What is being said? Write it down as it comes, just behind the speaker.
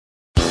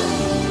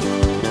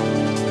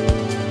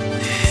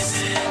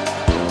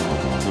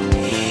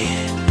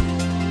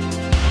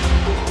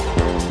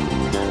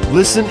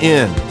Listen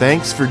in.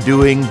 Thanks for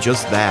doing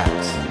just that.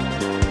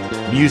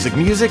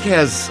 Music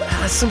has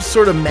some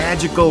sort of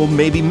magical,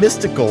 maybe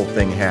mystical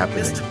thing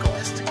happening.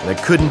 And I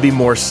couldn't be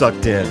more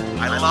sucked in.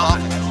 I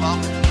love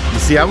it. You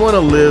see, I want to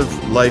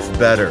live life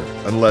better,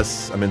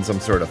 unless I'm in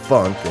some sort of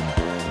funk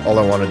and all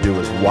I want to do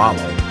is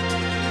wallow.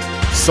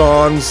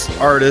 Songs,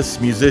 artists,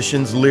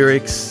 musicians,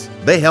 lyrics,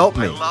 they help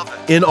me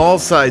in all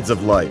sides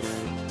of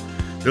life.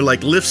 They're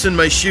like lifts in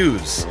my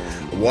shoes.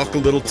 I walk a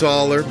little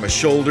taller, my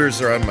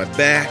shoulders are on my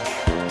back.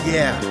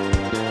 Yeah.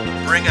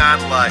 Bring on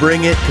life.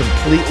 Bring it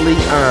completely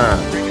on.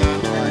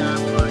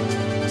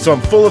 So I'm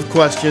full of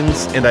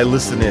questions and I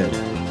listen in.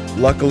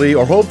 Luckily,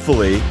 or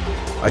hopefully,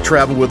 I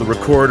travel with a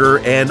recorder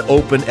and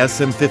open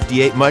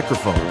SM58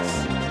 microphones.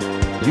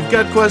 You've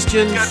got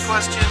questions?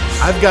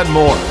 I've got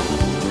more.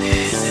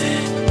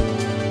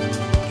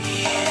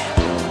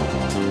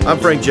 I'm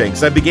Frank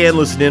Jenks. I began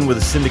listening with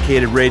a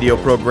syndicated radio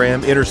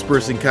program,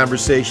 interspersing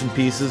conversation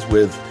pieces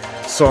with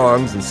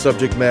songs and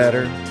subject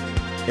matter.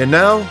 And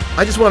now,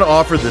 I just want to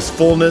offer this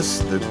fullness,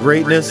 the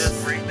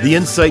greatness, the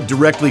insight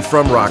directly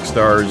from rock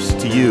stars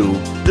to you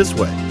this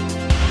way.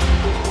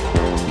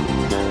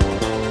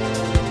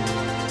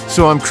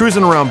 So I'm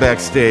cruising around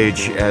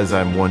backstage, as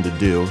I'm one to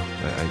do.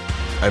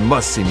 I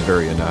must seem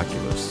very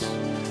innocuous.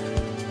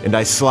 And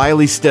I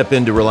slyly step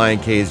into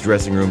Relient K's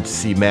dressing room to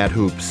see Matt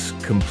Hoops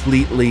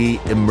completely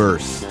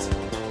immersed.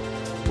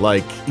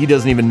 Like he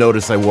doesn't even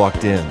notice I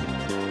walked in.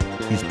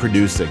 He's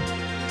producing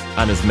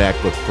on his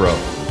MacBook Pro.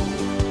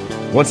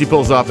 Once he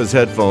pulls off his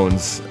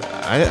headphones,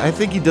 I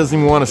think he doesn't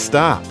even want to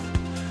stop.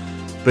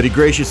 But he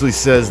graciously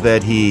says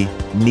that he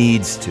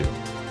needs to.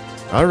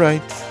 All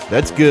right,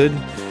 that's good,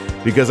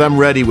 because I'm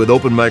ready with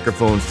open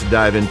microphones to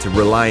dive into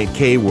Relient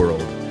K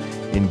world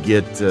and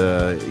get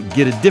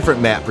a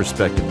different Matt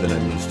perspective than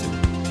I'm used to.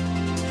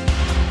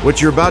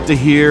 What you're about to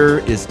hear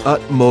is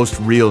utmost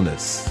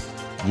realness.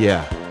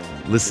 Yeah,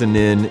 listen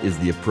in is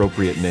the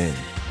appropriate name.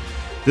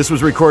 This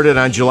was recorded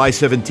on July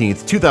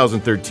 17th,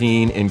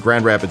 2013 in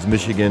Grand Rapids,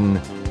 Michigan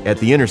at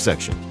The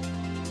Intersection.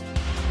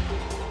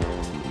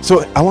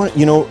 So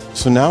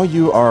so now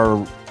you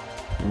are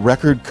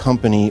record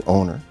company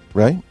owner,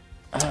 right?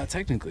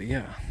 Technically,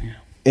 yeah.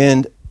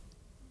 And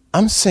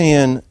I'm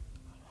saying,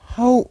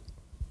 how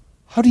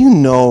do you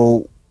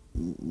know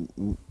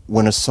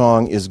when a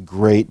song is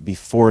great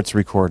before it's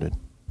recorded?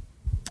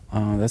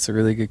 That's a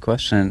really good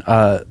question.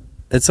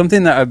 It's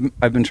something that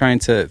I've been trying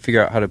to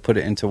figure out how to put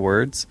it into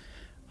words.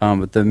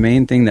 But the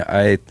main thing that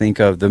I think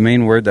of, the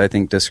main word that I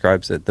think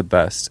describes it the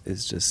best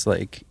is just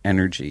like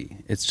energy.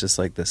 It's just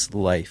like this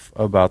life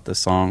about the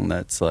song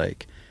that's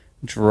like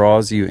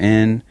draws you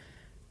in.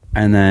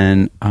 And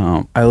then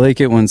I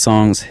like it when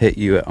songs hit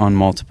you on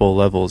multiple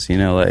levels,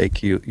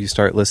 like you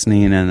start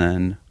listening and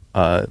then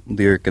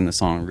lyric in the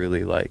song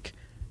really like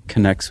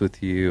connects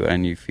with you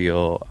and you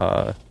feel,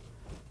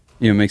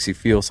 makes you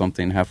feel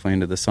something halfway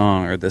into the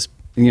song, or this,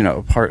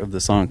 part of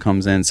the song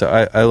comes in. So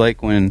I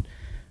like when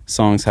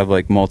songs have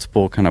like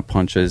multiple kind of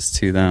punches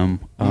to them.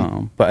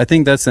 But I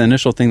think that's the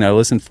initial thing that I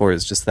listen for,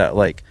 is just that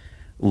like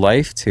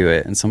life to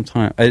it. And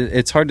sometimes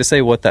it's hard to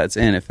say what that's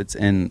in. If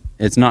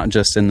it's not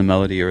just in the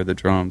melody or the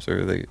drums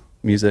or the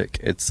music,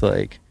 it's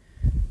like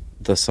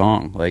the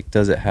song. Like,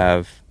 does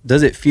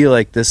it feel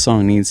like this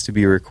song needs to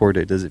be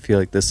recorded? Does it feel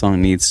like this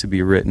song needs to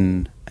be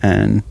written?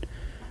 And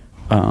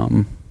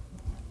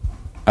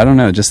I don't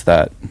know, just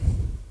that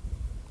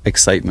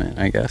excitement,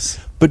 I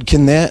guess. But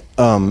can that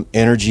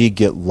energy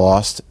get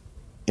lost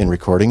in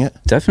recording it?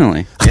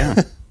 Definitely,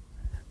 yeah.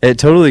 It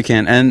totally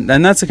can. And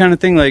that's the kind of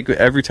thing, like,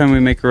 every time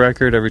we make a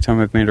record, every time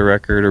I've made a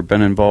record or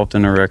been involved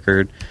in a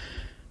record,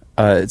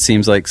 it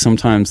seems like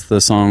sometimes the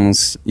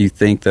songs you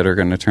think that are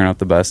going to turn out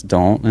the best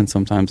don't, and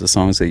sometimes the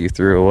songs that you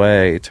threw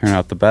away turn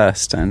out the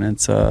best. And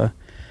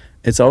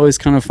it's always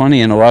kind of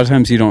funny, and a lot of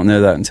times you don't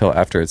know that until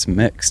after it's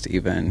mixed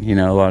even.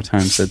 A lot of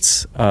times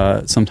it's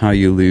somehow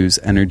you lose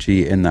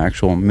energy in the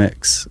actual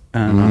mix.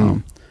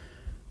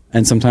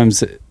 And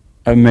sometimes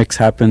a mix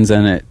happens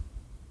and it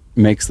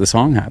makes the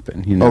song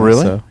happen. Oh,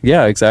 really? So,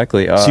 yeah,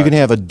 exactly. So you can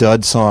have a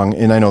dud song,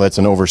 and I know that's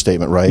an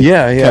overstatement, right?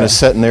 Yeah. Kind of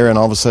sitting there, and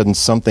all of a sudden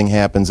something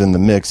happens in the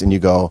mix, and you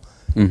go,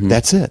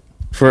 that's it.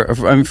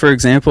 For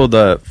example,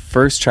 the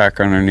first track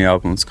on our new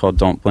album is called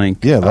Don't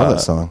Blink. Yeah, I love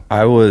that song.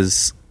 I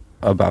was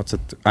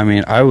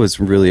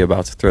really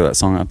about to throw that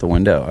song out the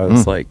window. I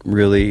was like,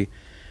 really,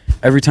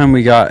 every time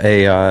we got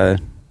a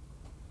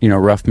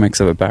rough mix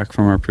of it back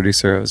from our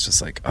producer, I was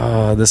just like,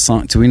 this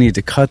song, do we need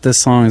to cut this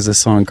song? Is this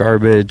song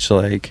garbage?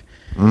 Like,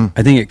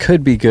 I think it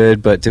could be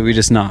good, but did we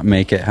just not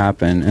make it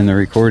happen in the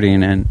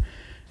recording? And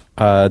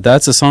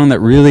that's a song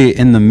that really,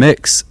 in the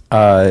mix,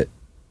 I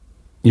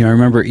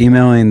remember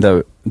emailing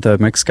the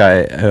mix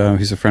guy,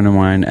 who's a friend of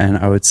mine, and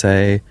I would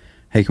say,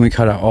 hey, can we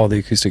cut out all the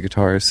acoustic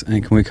guitars?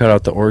 And can we cut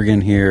out the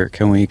organ here?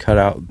 Can we cut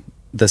out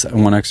this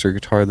one extra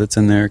guitar that's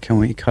in there? Can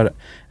we cut it?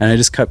 And I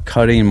just kept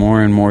cutting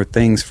more and more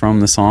things from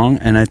the song,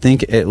 and I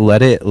think it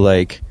let it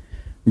like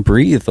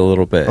breathe a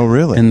little bit. Oh,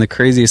 really? In the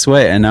craziest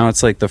way. And now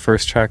it's like the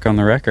first track on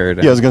the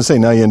record. Yeah, I was going to say,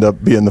 now you end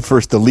up being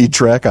the lead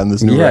track on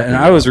this new record. And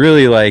I was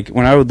really like,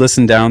 when I would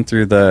listen down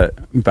through the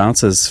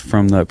bounces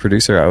from the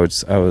producer,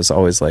 I was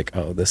always like,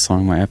 oh, this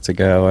song might have to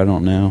go. I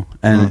don't know.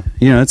 And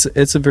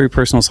it's a very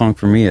personal song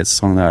for me. It's a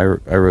song that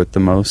I wrote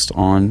the most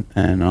on.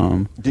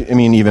 And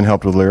even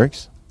helped with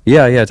lyrics?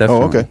 Yeah, definitely.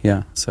 Oh, okay.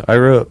 Yeah. So I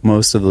wrote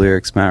most of the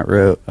lyrics. Matt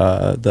wrote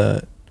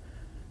the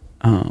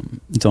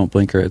 "Don't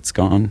Blink or It's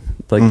Gone,"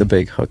 like the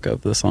big hook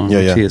of the song,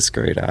 which he is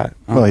great at.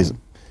 Well,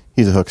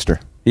 he's a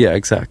hookster. Yeah,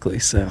 exactly.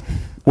 So,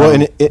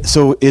 well,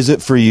 so is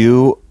it for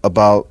you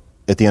about,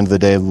 at the end of the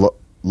day,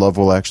 love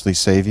will actually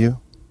save you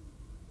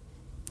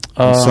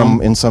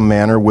in some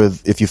manner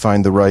if you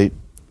find the right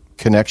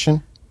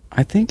connection?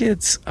 I think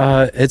it's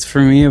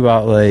for me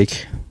about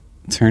like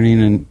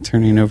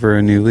turning over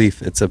a new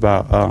leaf. It's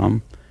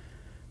about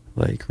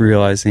like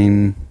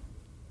realizing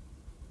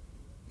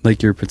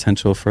like your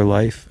potential for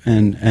life,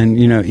 and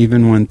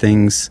even when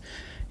things,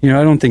 I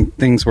don't think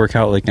things work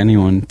out like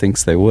anyone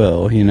thinks they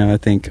will. I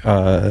think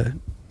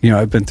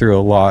I've been through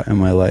a lot in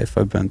my life.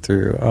 I've been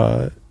through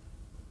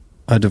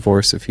a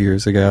divorce a few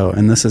years ago,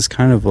 and this is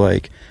kind of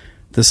like,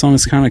 the song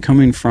is kind of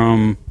coming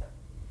from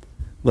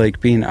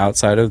like being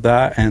outside of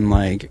that and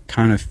like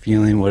kind of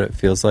feeling what it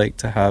feels like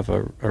to have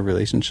a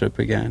relationship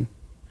again,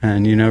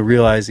 and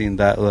realizing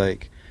that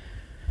like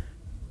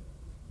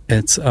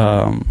it's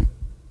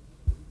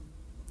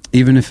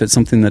even if it's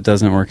something that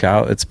doesn't work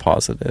out, it's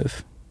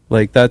positive.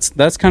 Like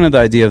that's kind of the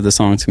idea of the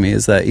song to me,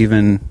 is that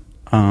even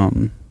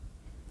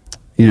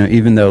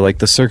even though like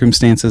the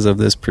circumstances of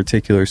this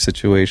particular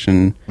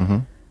situation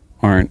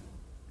aren't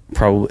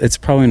it's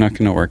probably not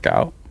going to work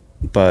out,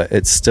 but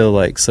it's still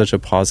like such a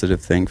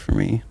positive thing for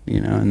me,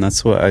 and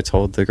that's what I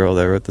told the girl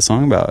that I wrote the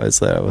song about, is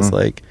that I was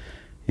like,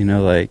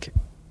 like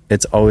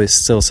it's always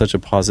still such a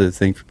positive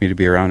thing for me to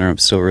be around her. I'm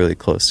still really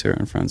close to her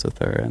and friends with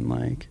her, and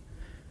like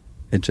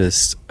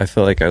I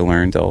feel like I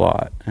learned a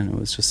lot, and it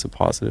was just a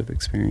positive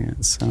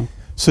experience.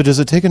 So does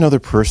it take another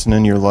person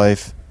in your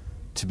life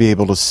to be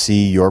able to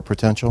see your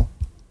potential?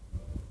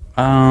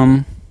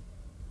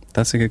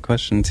 That's a good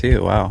question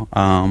too. Wow.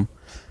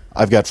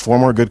 I've got 4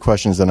 more good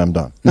questions, then I'm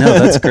done. No,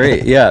 that's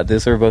great. Yeah,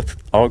 these are both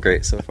all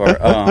great so far.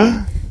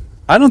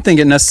 I don't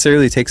think it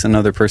necessarily takes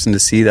another person to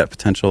see that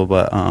potential,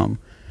 but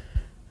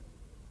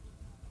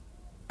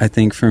I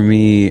think for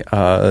me,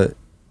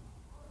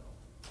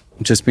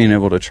 just being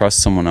able to trust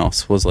someone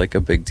else was like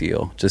a big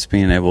deal. Just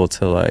being able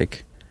to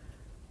like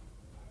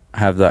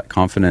have that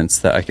confidence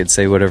that I could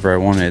say whatever I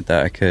wanted,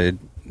 that I could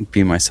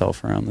be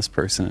myself around this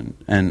person.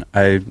 And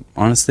I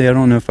honestly, I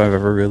don't know if I've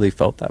ever really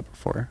felt that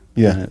before.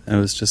 Yeah. It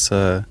was just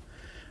a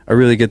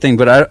really good thing.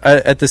 But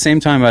I at the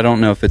same time, I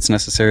don't know if it's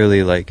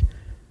necessarily like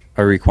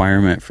a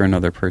requirement for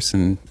another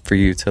person for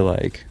you to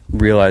like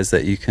realize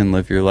that you can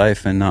live your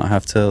life and not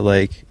have to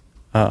like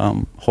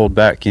hold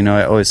back.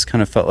 I always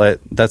kind of felt like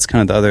that's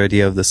kind of the other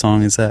idea of the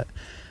song, is that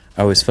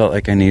I always felt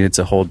like I needed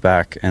to hold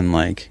back and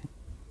like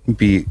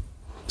be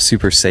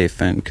super safe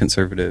and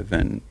conservative,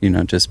 and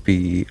just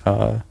be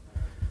not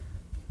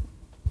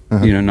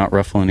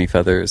ruffle any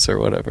feathers or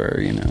whatever,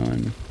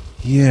 and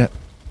yeah.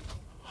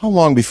 How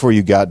long before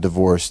you got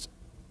divorced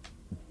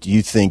do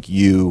you think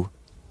you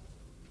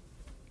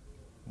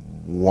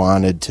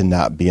wanted to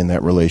not be in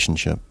that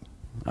relationship?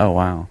 Oh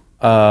wow.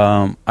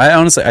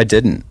 I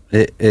didn't.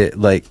 It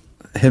like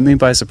hit me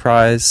by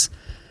surprise,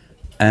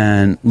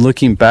 and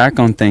looking back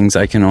on things,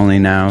 I can only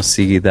now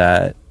see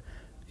that,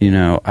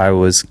 I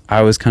was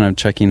kind of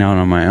checking out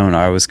on my own.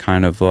 I was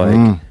kind of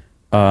like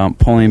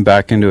pulling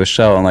back into a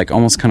shell and like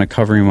almost kind of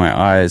covering my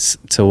eyes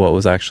to what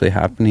was actually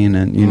happening,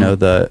 and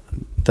the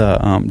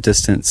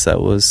distance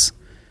that was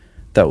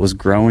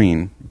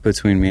growing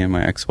between me and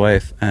my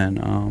ex-wife,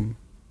 and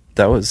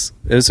it was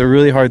a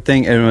really hard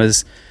thing.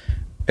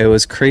 It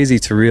was crazy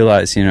to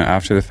realize,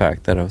 after the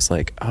fact, that I was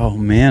like, oh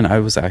man, I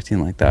was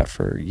acting like that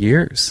for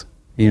years.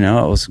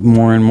 I was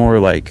more and more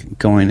like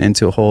going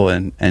into a hole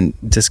and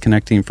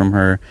disconnecting from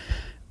her,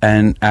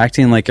 and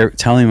acting like,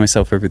 telling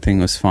myself everything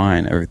was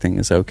fine, everything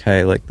is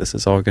okay, like this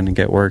is all going to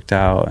get worked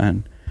out.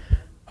 And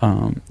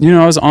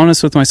I was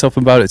honest with myself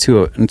about it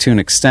to an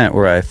extent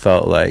where I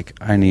felt like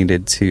I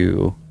needed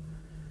to.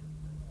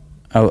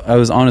 I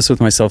was honest with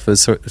myself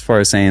as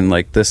far as saying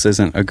like, this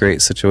isn't a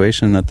great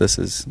situation, that this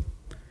is,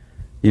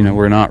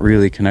 we're not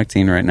really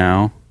connecting right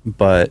now,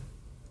 but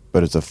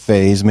it's a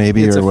phase,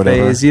 maybe, it's or a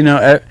whatever. Phase.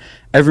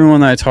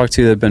 Everyone that I talk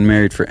to that have been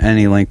married for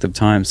any length of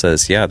time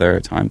says, yeah, there are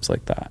times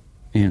like that,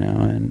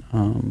 and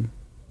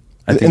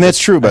I think that's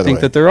true. By the way, I think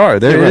that there are.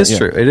 It is right,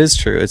 true. It is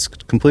true. It's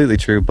completely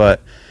true.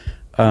 But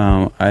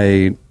in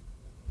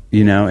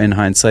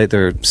hindsight,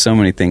 there are so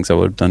many things I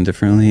would have done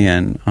differently,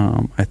 and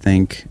I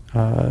think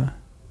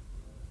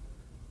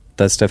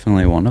that's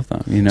definitely one of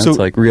them. So, to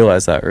like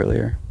realize that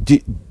earlier.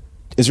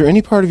 Is there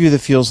any part of you that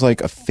feels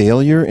like a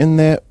failure in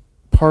that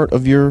part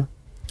of your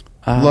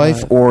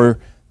life, or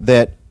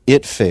that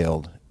it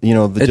failed?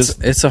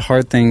 It's a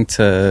hard thing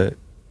to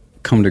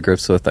come to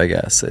grips with, I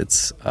guess.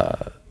 It's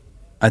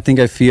I think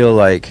I feel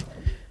like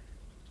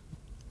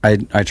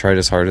I tried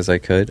as hard as I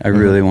could. I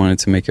really wanted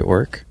to make it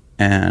work,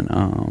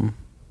 and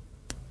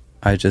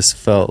I just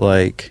felt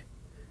like,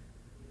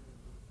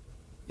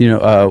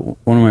 one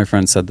of my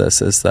friends said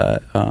this, is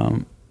that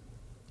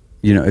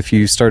if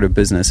you start a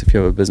business, if you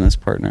have a business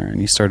partner and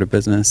you start a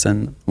business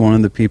and one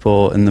of the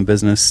people in the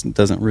business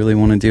doesn't really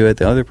want to do it,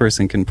 the other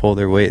person can pull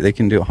their weight. They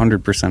can do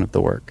 100% of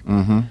the work.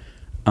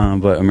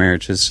 But a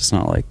marriage is just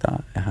not like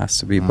that. It has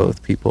to be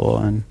both people,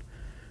 and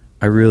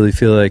I really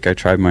feel like I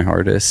tried my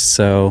hardest.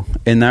 So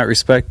in that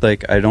respect,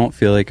 like, I don't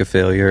feel like a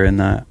failure in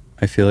that.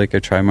 I feel like I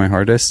tried my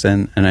hardest,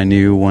 and I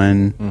knew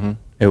when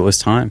it was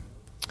time.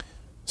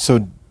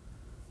 So,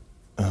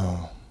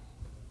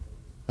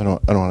 I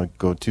don't want to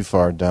go too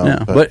far down. No,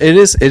 but it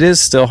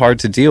is still hard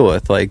to deal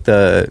with, like,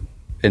 the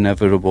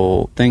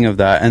inevitable thing of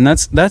that. And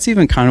that's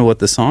even kind of what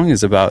the song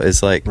is about,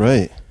 is like,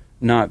 right.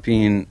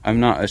 I'm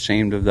not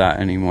ashamed of that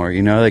anymore.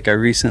 Like, I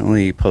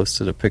recently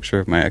posted a picture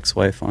of my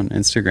ex-wife on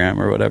Instagram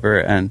or whatever,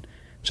 and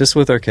just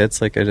with our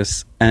kids, like, it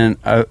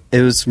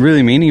was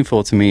really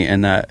meaningful to me,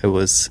 in that it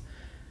was,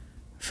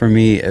 for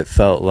me, it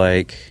felt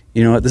like,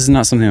 this is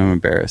not something I'm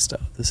embarrassed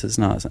of. This is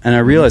not, and I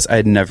realized I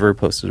had never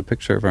posted a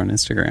picture of her on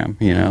Instagram,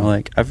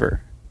 like,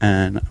 ever.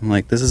 And I'm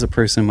like, this is a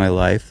person in my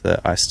life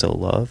that I still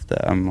love,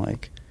 that I'm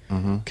like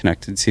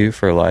connected to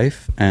for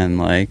life, and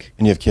like.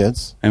 And you have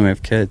kids? And we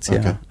have kids, yeah.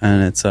 Okay.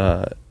 And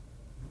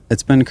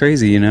it's been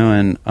crazy,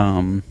 and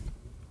I'm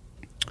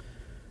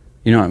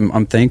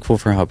thankful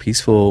for how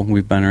peaceful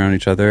we've been around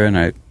each other, and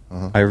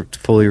I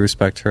fully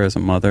respect her as a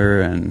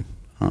mother, and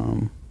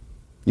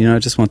I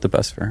just want the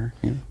best for her.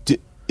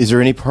 Is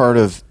there any part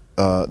of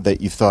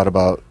that you've thought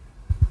about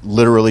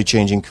literally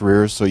changing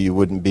careers so you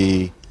wouldn't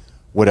be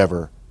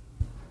whatever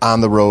on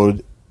the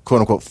road,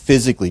 quote unquote,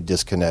 physically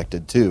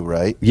disconnected too,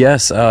 right?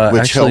 Yes,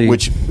 actually,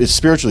 which is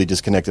spiritually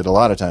disconnected a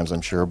lot of times,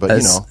 I'm sure. But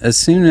as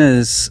soon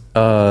as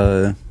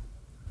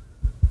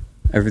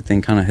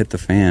everything kind of hit the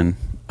fan,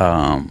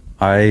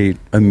 I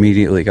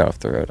immediately got off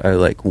the road. I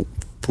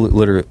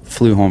literally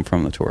flew home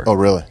from the tour. Oh,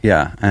 really?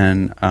 Yeah,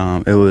 and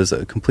it was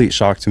a complete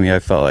shock to me. I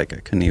felt like I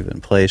couldn't even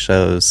play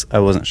shows. I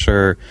wasn't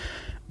sure.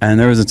 And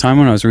there was a time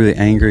when I was really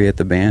angry at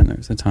the band. There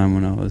was a time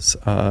when I was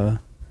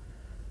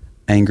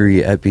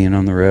angry at being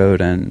on the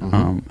road,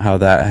 and how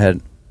that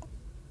had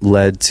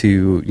led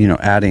to,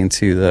 adding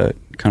to the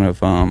kind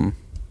of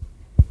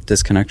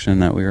disconnection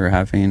that we were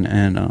having.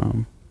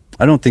 And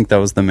I don't think that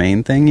was the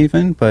main thing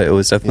even, but it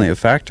was definitely a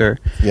factor.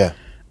 Yeah.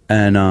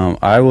 And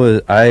I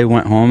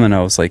went home and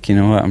I was like, you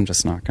know what, I'm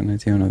just not going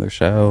to do another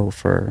show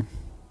for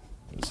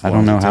I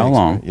don't know how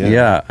long. Right?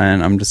 Yeah,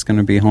 and I'm just going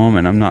to be home,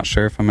 and I'm not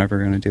sure if I'm ever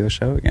going to do a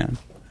show again.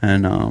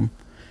 And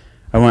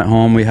I went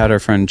home. We had our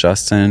friend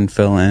Justin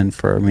fill in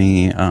for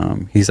me.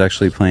 He's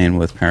actually playing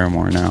with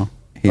Paramore now.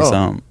 He's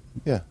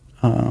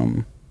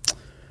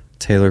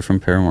Taylor from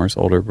Paramore's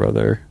older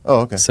brother.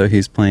 Oh, okay. So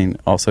he's playing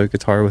also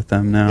guitar with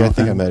them now. Yeah, I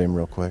think I met him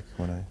real quick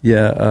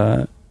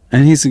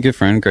and he's a good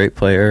friend, great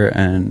player,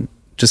 and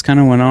just kind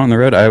of went on the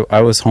road.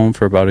 I was home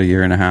for about a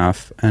year and a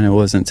half, and it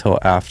wasn't until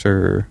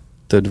after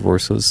the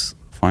divorce was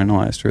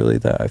finalized really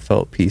that I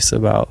felt peace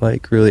about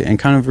like really, and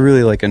kind of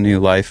really like a new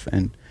life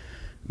and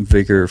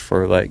vigor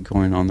for like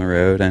going on the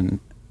road and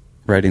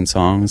writing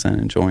songs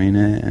and enjoying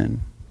it,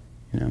 and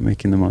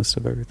making the most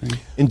of everything.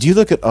 And do you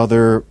look at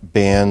other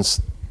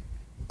bands,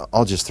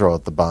 I'll just throw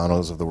out the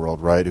Bonos of the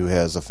world, right, who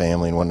has a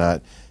family and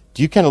whatnot,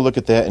 do you kind of look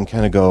at that and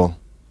kind of go,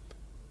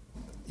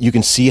 you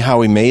can see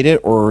how he made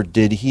it, or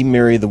did he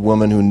marry the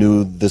woman who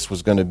knew this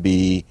was going to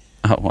be?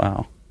 Oh,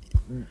 wow.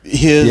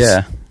 He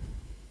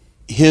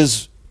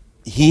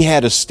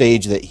had a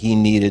stage that he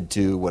needed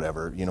to,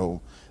 whatever,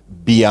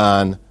 be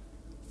on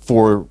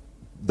for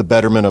the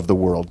betterment of the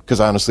world. Because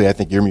honestly, I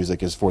think your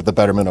music is for the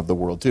betterment of the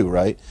world too,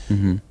 right?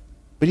 Mm-hmm.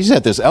 But he's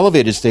at this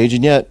elevated stage,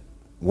 and yet,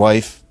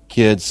 wife,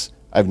 kids,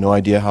 I have no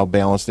idea how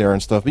balanced they are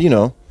and stuff, but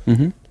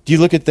mm-hmm. Do you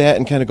look at that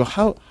and kind of go,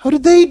 how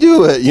did they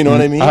do it? You know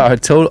what I mean?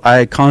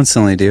 I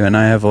constantly do, and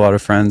I have a lot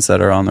of friends that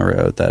are on the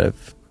road that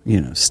have,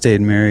 stayed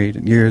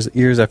married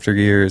years after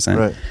years, and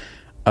right.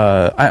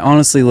 I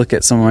honestly look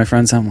at some of my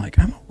friends, and I'm like,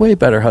 I'm a way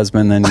better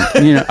husband than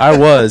I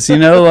was.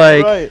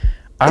 Right.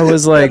 I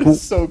was like, that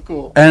is so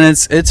cool. And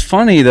it's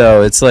funny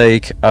though. It's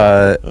like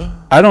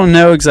I don't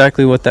know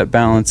exactly what that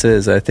balance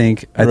is. I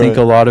think a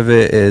lot of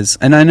it is,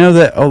 and I know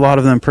that a lot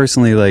of them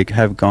personally like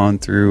have gone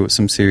through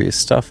some serious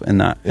stuff in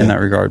that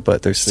regard,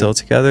 but they're still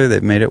together.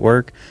 They've made it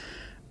work,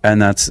 and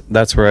that's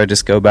where I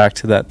just go back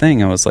to that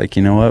thing. I was like,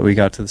 you know what, we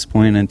got to this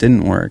point and it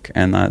didn't work,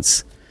 and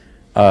that's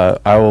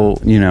I will,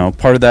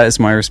 part of that is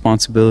my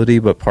responsibility,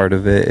 but part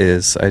of it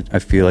is I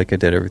feel like I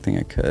did everything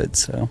I could.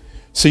 So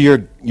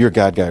you're a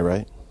God guy,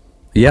 right?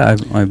 Yeah,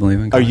 I believe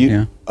in God. Are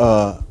you?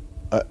 Yeah.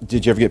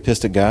 Did you ever get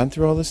pissed at God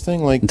through all this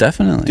thing? Like,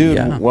 definitely, dude.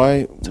 Yeah.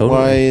 Why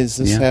is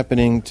this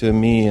happening to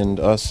me and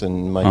us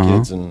and my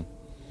kids and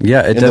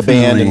the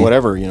band and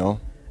whatever?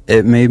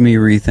 It made me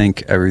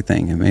rethink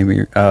everything. It made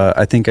me.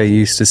 I think I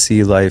used to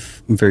see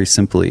life very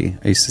simply.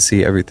 I used to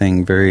see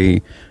everything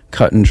very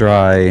cut and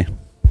dry,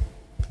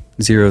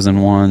 zeros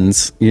and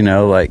ones.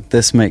 Like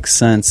this makes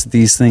sense.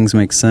 These things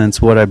make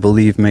sense. What I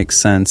believe makes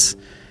sense.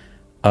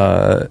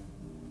 and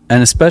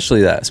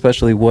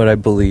especially what I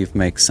believe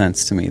makes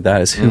sense to me.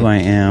 That is who I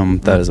am.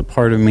 That is a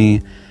part of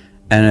me.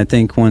 And I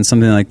think when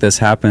something like this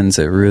happens,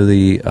 it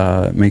really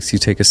makes you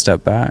take a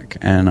step back.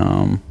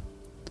 And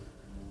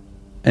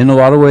in a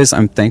lot of ways,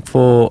 I'm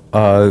thankful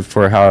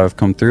for how I've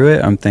come through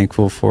it. I'm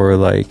thankful for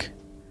like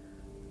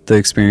the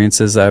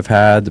experiences I've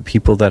had, the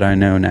people that I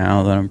know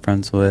now that I'm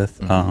friends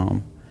with,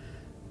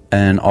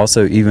 and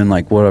also even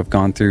like what I've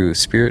gone through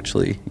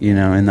spiritually, you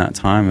know, in that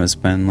time has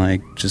been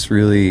like just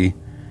really,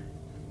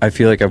 I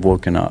feel like I've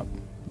woken up,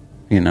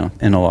 you know,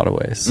 in a lot of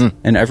ways,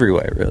 in every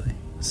way, really.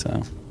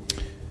 So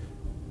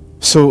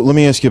let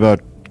me ask you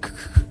about, I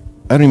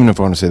don't even know if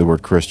I want to say the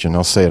word Christian.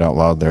 I'll say it out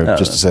loud there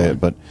just to say it.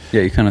 But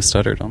yeah, you kind of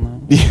stuttered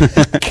on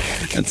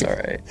that. That's all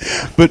right.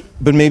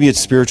 But maybe it's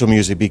spiritual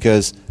music,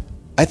 because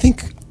I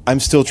think I'm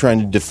still trying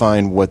to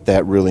define what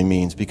that really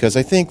means, because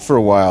I think for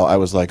a while I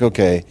was like,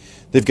 okay,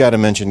 they've got to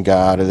mention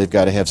God, or they've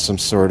got to have some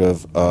sort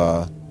of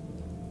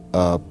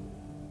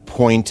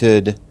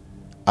pointed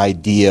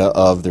idea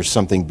of there's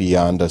something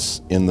beyond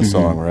us in the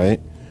song, right?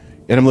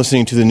 And I'm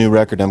listening to the new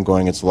record, I'm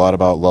going, it's a lot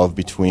about love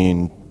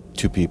between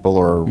two people,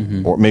 or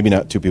maybe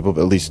not two people,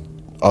 but at least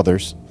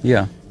others.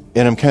 Yeah.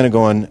 And I'm kind of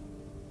going,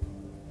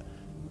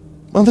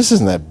 well, this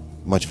isn't that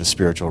much of a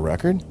spiritual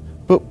record,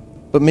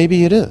 but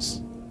maybe it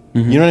is.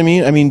 You know what I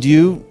mean? I mean, do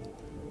you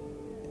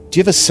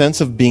have a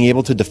sense of being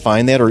able to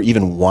define that, or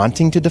even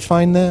wanting to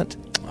define that?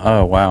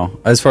 Oh, wow.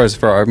 As far as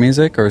for our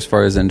music, or as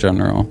far as in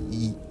general?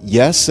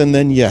 Yes, and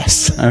then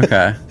yes.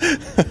 Okay.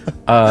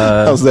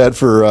 How's that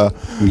for,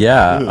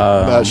 yeah.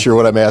 not sure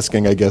what I'm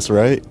asking, I guess,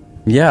 right?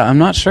 Yeah, I'm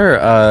not sure.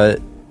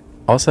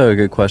 Also a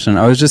good question.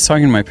 I was just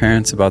talking to my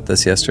parents about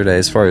this yesterday,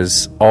 as far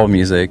as all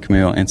music.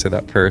 Maybe I'll answer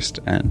that first.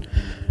 And,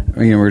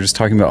 you know, we're just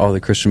talking about all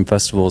the Christian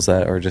festivals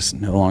that are just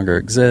no longer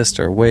exist,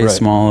 or way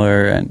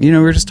smaller. And, you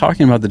know, we're just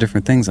talking about the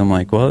different things. I'm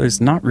like, well,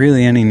 there's not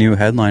really any new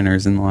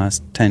headliners in the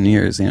last 10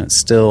 years. You know, it's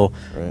still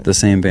the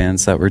same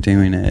bands that were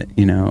doing it,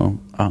 you know.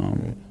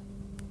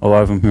 A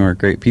lot of them who are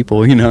great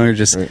people, you know, are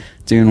just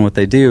doing what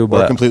they do.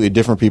 But completely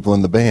different people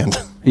in the band.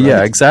 Right?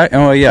 Yeah, exactly.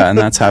 Oh, yeah, and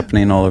that's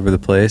happening all over the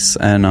place.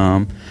 And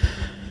I'm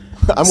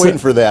waiting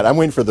for that. I'm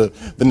waiting for the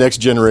next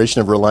generation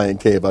of Relient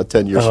K about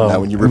 10 years from now,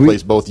 when you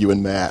replace both you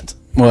and Matt.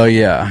 Well,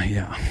 yeah.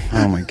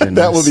 Oh, my goodness.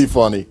 That will be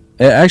funny.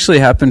 It actually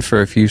happened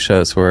for a few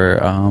shows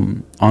where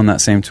on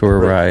that same tour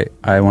where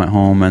I went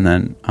home, and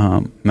then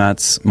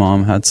Matt's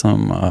mom had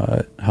some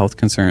health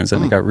concerns,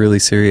 and it got really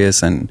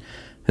serious, and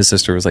his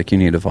sister was like, you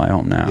need to fly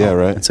home now. Yeah,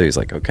 right. And so he's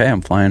like, okay,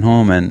 I'm flying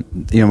home.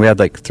 And, you know, we had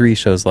like 3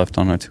 shows left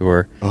on our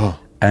tour.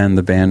 And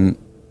the band,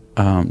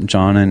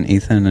 John and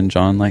Ethan and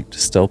John, like,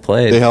 just still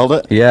played. They held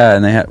it? Yeah,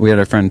 and we had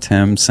our friend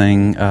Tim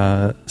sing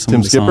some Tim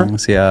of the Skipper?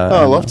 songs. Yeah.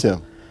 Oh, I love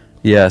Tim.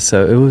 Yeah,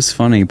 so it was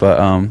funny. But,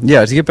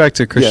 yeah, to get back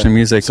to Christian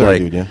music, sorry,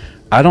 like, dude,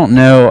 I don't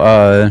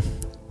know,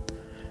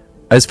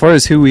 as far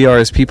as who we are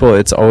as people,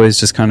 it's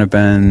always just kind of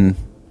been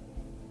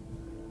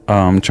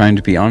trying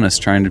to be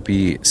honest, trying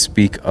to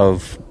speak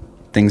of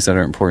things that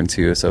are important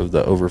to us, of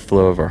the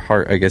overflow of our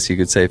heart, I guess you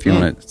could say, if you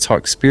want to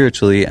talk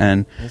spiritually.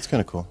 And that's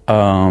kind of cool.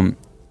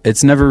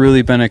 It's never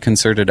really been a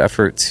concerted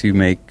effort to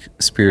make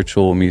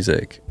spiritual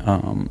music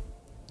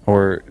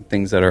or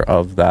things that are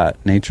of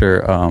that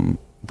nature,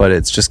 but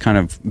it's just kind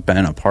of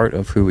been a part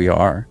of who we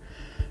are.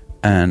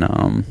 And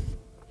I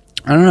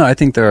don't know, I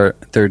think there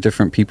are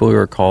different people who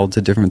are called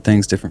to different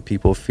things. Different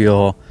people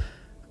feel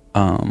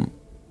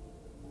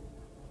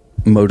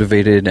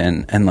motivated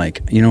and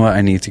like, you know what,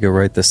 I need to go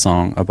write this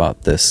song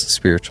about this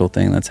spiritual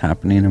thing that's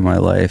happening in my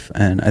life.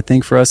 And I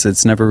think for us,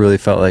 it's never really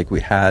felt like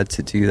we had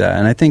to do that.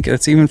 And I think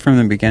it's even from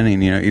the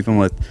beginning, you know, even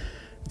with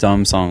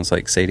dumb songs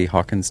like Sadie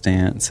Hawkins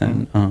Dance.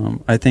 And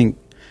I think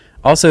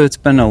also it's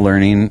been a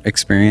learning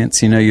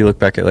experience. You know, you look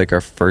back at like our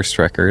first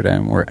record,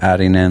 and we're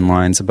adding in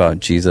lines about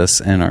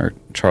Jesus in our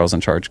Charles in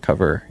Charge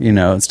cover, you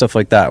know, and stuff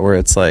like that, where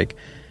it's like,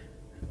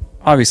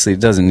 obviously it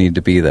doesn't need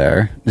to be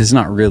there. It's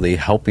not really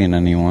helping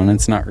anyone.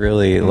 It's not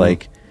really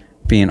like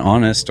being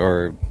honest,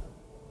 or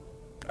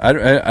I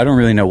don't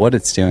really know what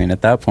it's doing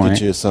at that point.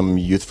 Get you some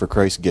Youth for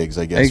Christ gigs,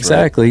 I guess.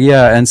 Exactly, right?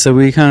 Yeah. And so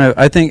we kind of,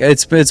 I think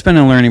it's been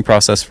a learning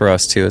process for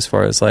us too, as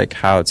far as like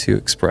how to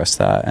express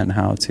that, and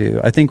how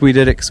to, I think we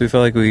did it because we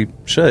felt like we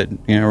should,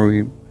 you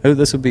know,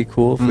 this would be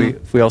cool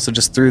if we also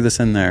just threw this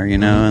in there, you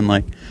know, and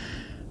like,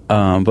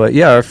 but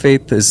yeah, our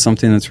faith is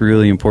something that's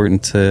really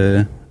important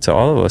to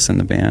all of us in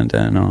the band.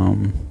 And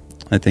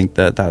I think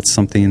that's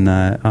something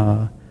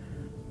that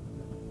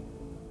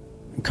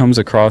comes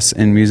across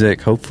in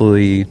music,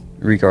 hopefully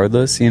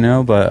regardless, you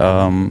know, but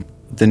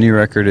the new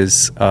record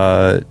is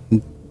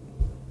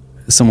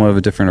somewhat of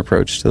a different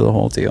approach to the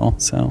whole deal.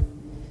 So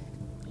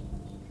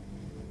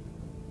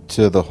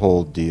to the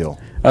whole deal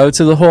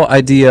to the whole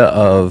idea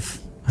of,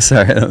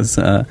 sorry, that was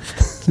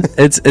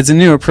it's a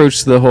new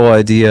approach to the whole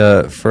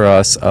idea for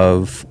us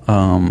of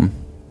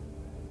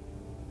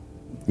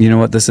you know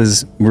what this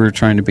is, we're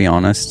trying to be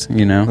honest,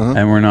 you know,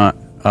 and we're not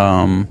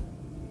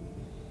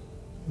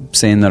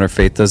saying that our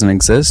faith doesn't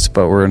exist,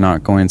 but we're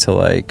not going to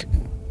like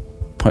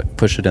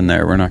push it in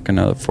there. We're not going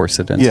to force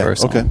it into our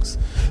songs.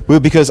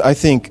 Well, because I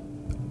think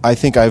I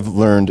think I've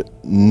learned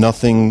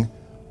nothing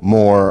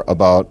more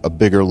about a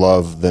bigger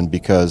love than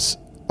because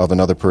of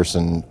another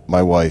person,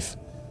 my wife,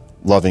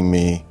 loving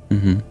me,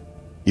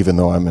 even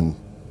though I'm in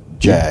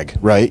jag,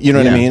 right? You know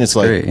what I mean? It's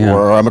like, great, yeah.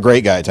 or I'm a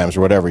great guy at times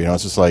or whatever, you know,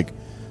 it's just like,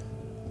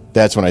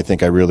 that's when I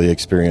think I really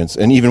experienced,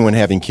 and even when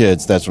having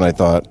kids, that's when I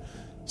thought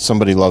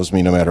somebody loves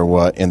me no matter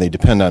what, and they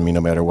depend on me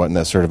no matter what, and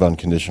that sort of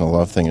unconditional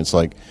love thing. It's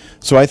like,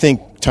 so I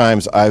think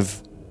times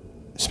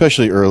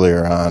especially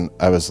earlier on,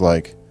 I was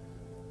like,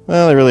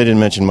 well, I really didn't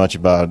mention much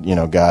about, you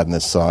know, God in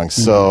this song,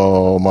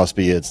 so must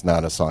be it's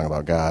not a song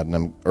about God,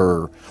 and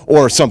or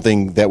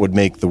something that would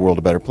make the world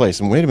a better place.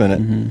 And wait a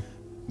minute,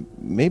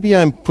 maybe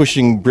I'm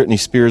pushing Britney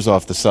Spears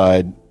off the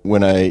side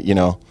when I, you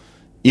know,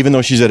 even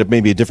though she's at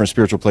maybe a different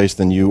spiritual place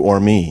than you or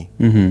me,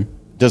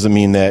 doesn't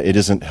mean that it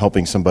isn't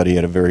helping somebody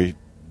at a very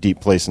deep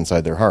place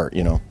inside their heart,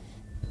 you know.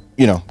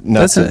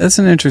 That's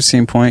an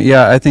interesting point.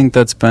 Yeah, I think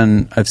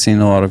I've seen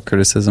a lot of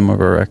criticism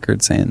of our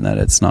record saying that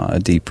it's not a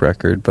deep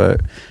record,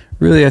 but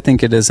really I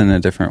think it is in a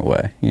different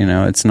way. You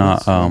know, it's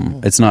not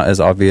as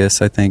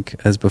obvious, I think,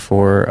 as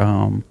before.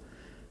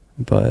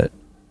 But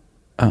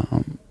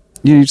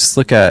you just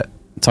look at,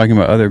 talking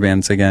about other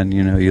bands again,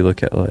 you know, you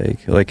look at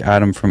like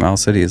Adam from Owl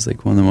City is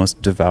like one of the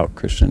most devout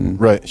Christian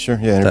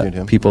interviewed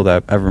him. People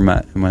that I've ever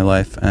met in my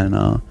life,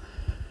 and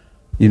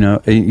you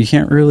know, you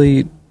can't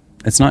really,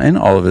 it's not in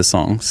all of his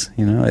songs,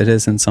 you know, it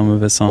is in some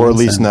of his songs, or at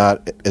least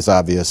not as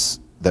obvious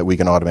that we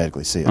can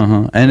automatically see it.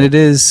 And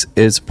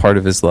it's part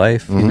of his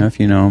life, you know, if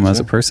you know him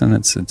as a person,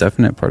 it's a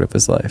definite part of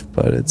his life.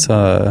 But it's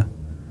I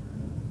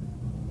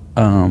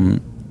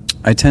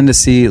tend to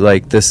see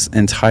like this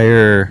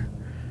entire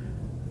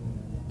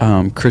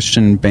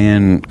Christian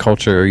band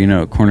culture, you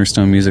know,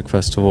 Cornerstone Music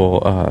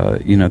Festival,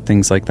 you know,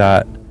 things like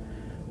that.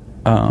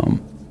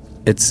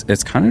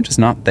 It's kind of just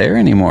not there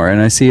anymore.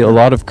 And I see a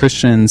lot of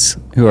Christians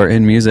who are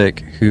in music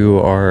who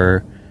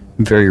are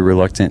very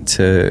reluctant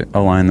to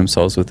align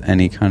themselves with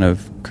any kind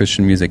of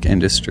Christian music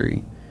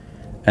industry.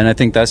 And I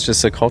think that's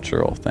just a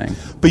cultural thing.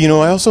 But, you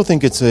know, I also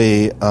think it's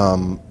a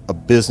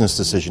business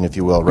decision, if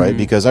you will, right?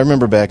 Because I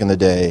remember back in the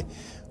day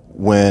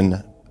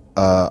when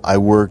I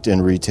worked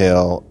in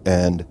retail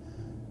and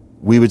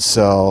we would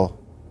sell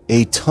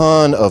a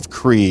ton of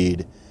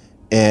Creed,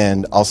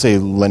 and I'll say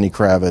Lenny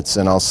Kravitz,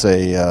 and I'll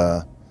say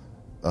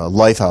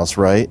Lifehouse,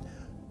 right?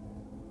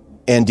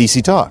 And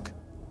DC Talk.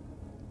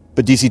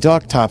 But DC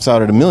Talk tops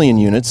out at 1 million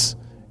units,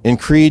 and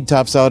Creed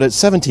tops out at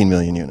 17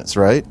 million units,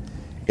 right?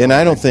 And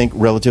I don't think,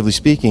 relatively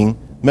speaking,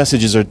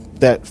 messages are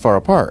that far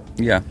apart.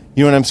 Yeah.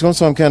 You know what I'm saying?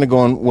 So I'm kind of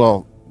going,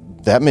 well,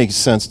 that makes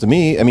sense to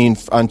me. I mean,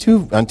 on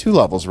two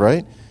levels,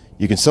 right?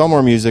 You can sell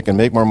more music and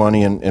make more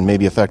money and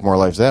maybe affect more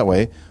lives that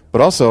way. But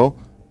also,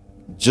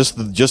 just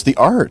the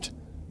art.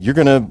 You're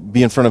going to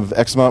be in front of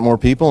X amount more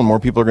people, and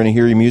more people are going to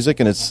hear your music.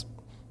 And it's,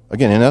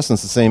 again, in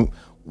essence, the same.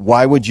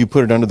 Why would you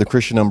put it under the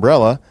Christian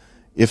umbrella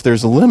if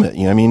there's a limit?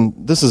 You know, I mean,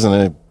 this isn't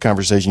a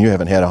conversation you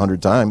haven't had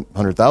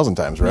 100,000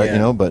 times, right? Yeah. You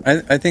know, but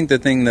I think the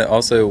thing that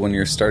also, when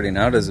you're starting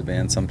out as a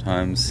band,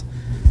 sometimes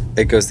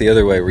it goes the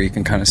other way, where you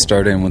can kind of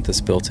start in with this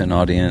built-in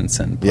audience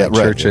and play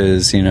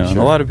churches, you know, and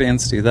a lot of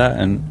bands do that,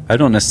 and I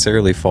don't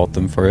necessarily fault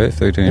them for it if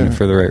they're doing it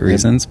for the right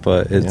reasons,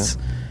 but it's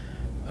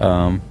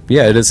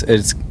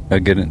it's a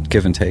good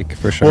give and take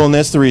for sure. Well, and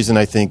that's the reason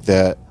I think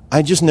that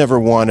I just never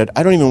wanted,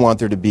 I don't even want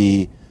there to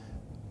be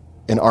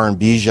an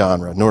R&B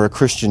genre, nor a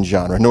Christian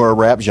genre, nor a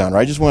rap genre.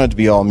 I just want it to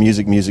be all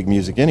music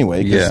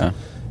anyway. Yeah.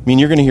 I mean,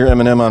 you're going to hear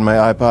Eminem on my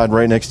iPod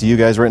right next to you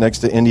guys, right next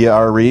to India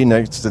RE,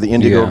 next to the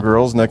Indigo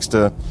Girls, next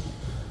to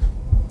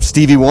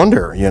Stevie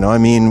Wonder, you know. I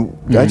mean,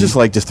 I just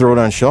like to throw it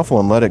on shuffle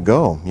and let it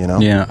go, you know.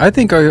 Yeah, I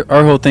think our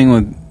whole thing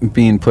with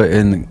being put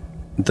in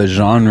the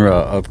genre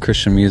of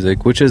Christian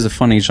music, which is a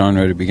funny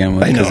genre to begin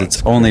with, because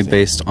it's only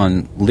based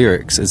on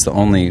lyrics. It's the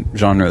only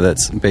genre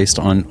that's based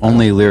on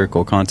only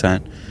lyrical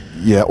content.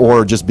 Yeah,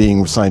 or just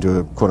being signed to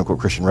a quote-unquote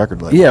Christian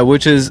record label. Yeah,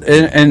 which is,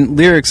 and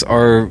lyrics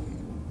are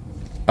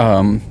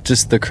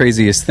just the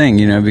craziest thing,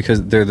 you know,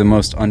 because they're the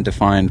most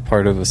undefined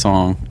part of a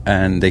song,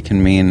 and they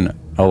can mean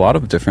a lot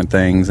of different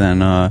things, and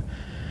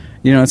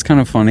you know, it's kind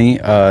of funny,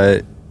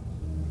 but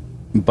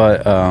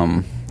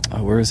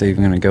where is I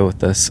even going to go with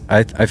this?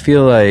 I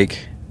feel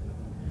like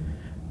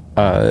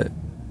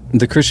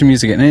the Christian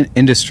music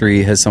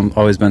industry has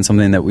always been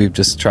something that we've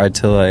just tried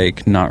to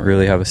like not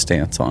really have a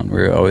stance on.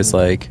 We're always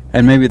like,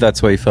 and maybe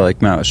that's why you feel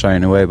like Matt was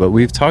shying away, but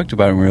we've talked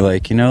about it and we're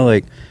like, you know,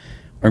 like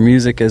our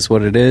music is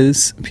what it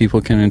is.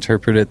 People can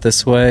interpret it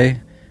this way.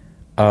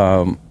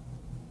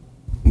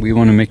 We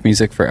want to make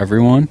music for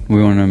everyone.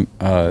 We want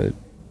to,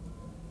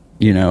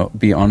 you know,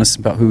 be honest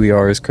about who we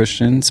are as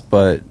Christians,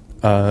 but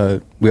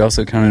we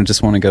also kind of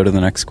just want to go to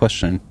the next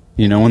question,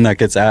 you know, when that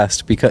gets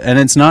asked. And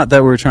it's not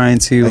that we're trying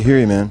to I hear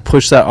you, man.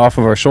 push that off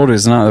of our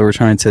shoulders. It's not that we're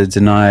trying to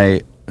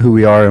deny who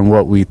we are and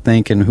what we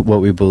think and what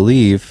we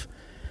believe,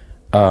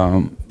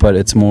 but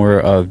it's more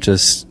of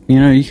just, you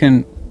know, you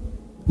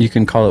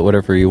can call it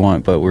whatever you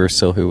want, but we're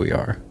still who we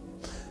are.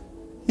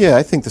 Yeah,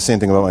 I think the same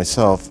thing about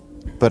myself,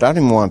 but I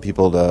don't even want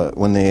people to,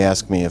 when they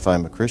ask me if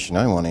I'm a Christian,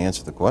 I don't want to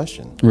answer the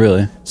question.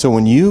 Really? So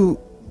when you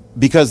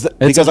because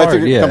It's I hard,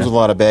 figure it comes with a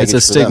lot of baggage.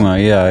 It's a for them. stigma,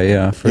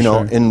 yeah, for You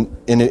know, sure.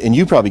 and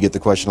you probably get the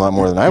question a lot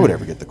more than I would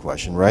ever get the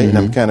question, right? And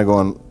I'm kind of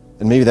going,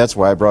 and maybe that's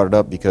why I brought it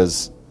up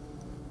because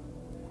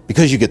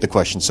you get the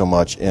question so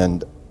much,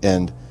 and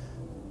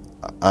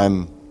I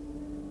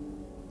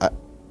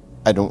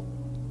don't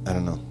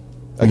know.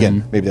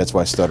 Again, maybe that's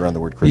why I stutter on the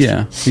word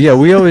Christian. Yeah.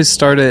 We always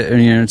start it,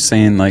 and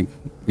saying like,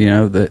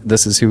 that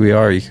this is who we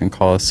are. You can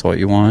call us what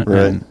you want,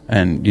 Right.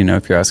 and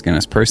if you're asking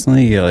us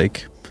personally, you're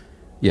like,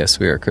 yes,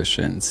 we are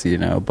Christians.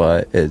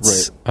 But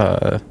it's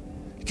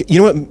You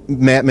know what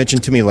Matt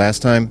mentioned to me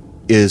last time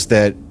is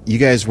that you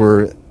guys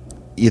were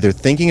either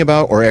thinking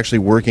about or actually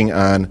working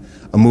on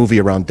a movie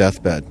around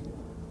deathbed.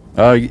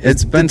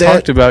 it's been Did that-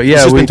 talked about. Yeah,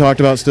 it's just been talked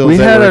about still? We Is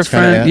that had where our it's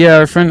kinda friend, at?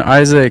 our friend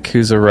Isaac,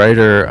 who's a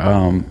writer,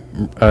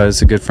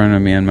 is a good friend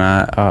of me and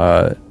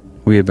Matt.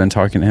 We had been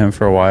talking to him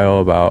for a while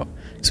about.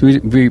 So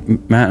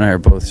Matt and I are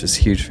both just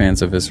huge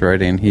fans of his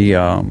writing. He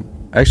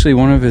actually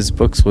one of his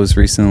books was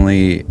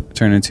recently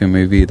turned into a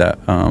movie that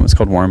it's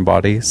called Warm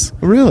Bodies.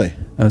 Really?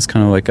 It was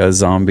kind of like a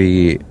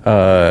zombie.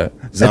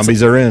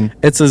 Zombies are in.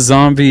 It's a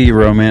zombie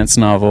romance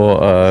novel,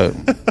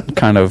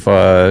 kind of.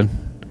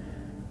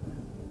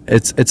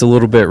 It's a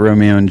little bit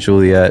Romeo and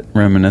Juliet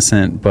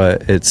reminiscent,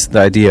 but it's the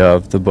idea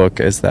of the book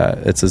is that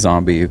it's a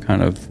zombie who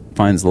kind of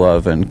finds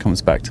love and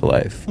comes back to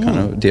life, kind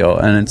of deal.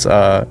 And it's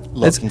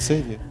Love can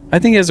save you. I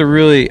think he has a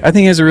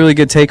really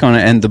good take on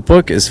it, and the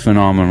book is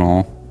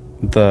phenomenal.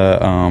 The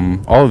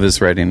all of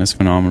his writing is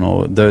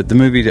phenomenal. The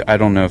movie, I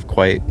don't know if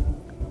quite.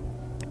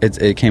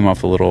 It came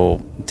off a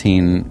little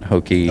teen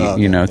hokey,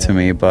 to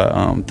me.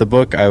 But the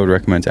book I would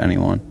recommend to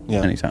anyone,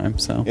 anytime.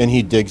 So. And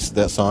he digs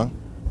that song?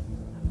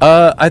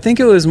 I think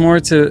it was more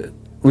to.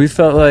 We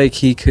felt like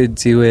he could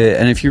do it,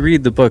 and if you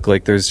read the book,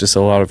 like there's just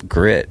a lot of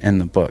grit in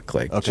the book.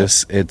 Like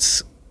just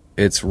it's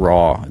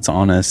raw, it's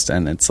honest,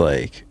 and it's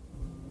like,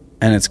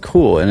 and it's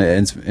cool, and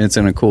it's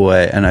in a cool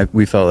way. And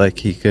we felt like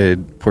he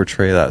could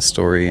portray that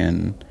story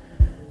in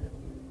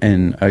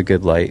a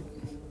good light.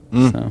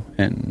 So,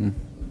 and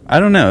I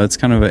don't know, it's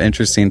kind of an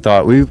interesting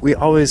thought. We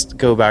always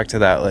go back to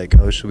that, like,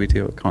 oh, should we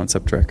do a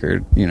concept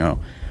record?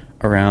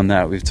 Around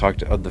that, we've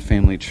talked about the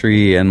family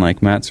tree, and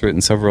like Matt's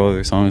written several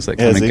other songs that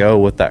kind of go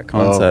with that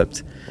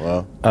concept.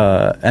 Oh,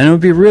 wow. And it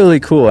would be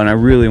really cool, and I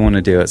really want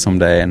to do it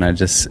someday. And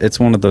it's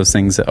one of those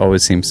things that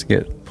always seems to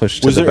get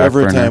pushed to the back burner. Was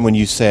there ever a time when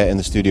you sat in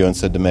the studio and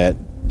said to Matt,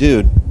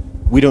 "Dude,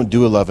 we don't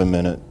do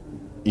 11-minute,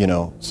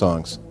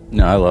 songs"?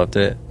 No, I loved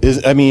it.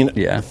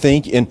 Yeah.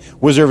 And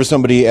was there ever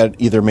somebody at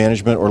either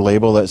management or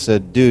label that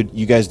said, "Dude,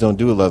 you guys don't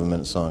do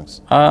 11-minute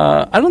songs"?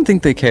 I don't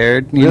think they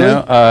cared. You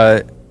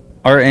know,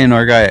 our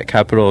A&R guy at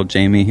Capitol,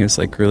 Jamie, he was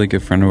like a really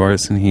good friend of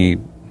ours, and he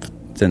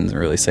didn't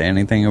really say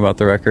anything about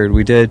the record.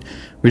 We did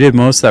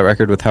most of that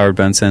record with Howard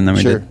Benson. Then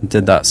we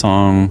did that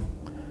song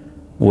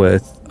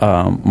with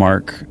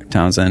Mark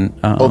Townsend.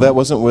 That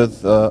wasn't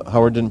with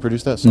Howard. Didn't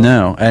produce that song.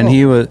 No, and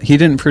he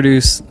didn't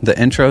produce the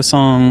intro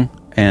song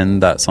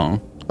and that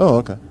song. Oh,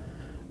 okay.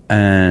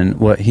 And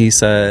what he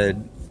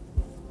said,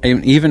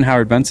 even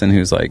Howard Benson,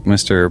 who's like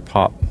Mr.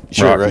 Pop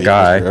rock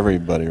guy, for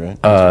everybody, right?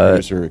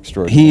 Producer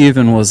extraordinary. He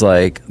even was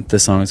like,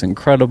 "This song is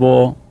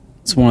incredible.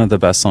 It's one of the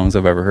best songs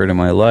I've ever heard in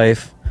my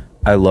life.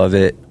 I love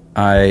it.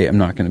 I am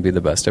not going to be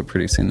the best at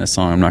producing this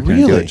song. I'm not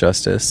going to do it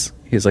justice."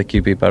 He's like,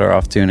 "You'd be better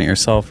off doing it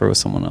yourself or with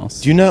someone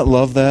else." Do you not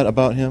love that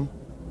about him?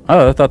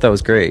 Oh, I thought that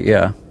was great.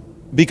 Yeah,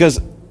 because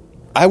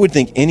I would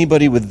think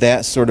anybody with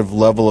that sort of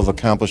level of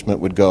accomplishment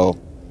would go,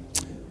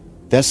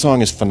 "That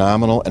song is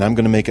phenomenal, and I'm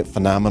going to make it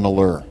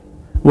phenomenaler."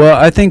 Well,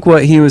 I think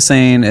what he was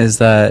saying is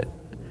that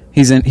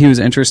he was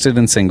interested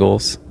in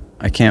singles.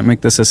 I can't make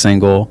this a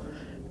single,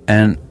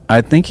 and I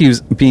think he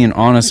was being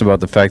honest about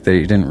the fact that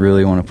he didn't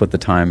really want to put the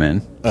time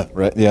in.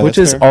 Right? Yeah, which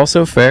is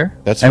also fair.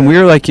 That's and fair. we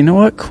were like, you know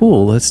what?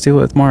 Cool. Let's do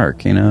it with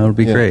Mark. It'll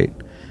be great.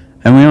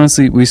 And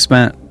we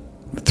spent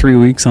 3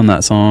 weeks on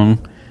that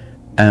song,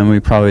 and we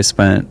probably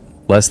spent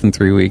less than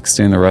 3 weeks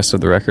doing the rest of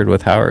the record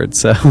with Howard.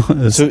 So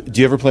do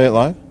you ever play it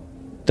live?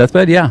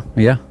 Deathbed, yeah.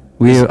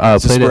 We Is it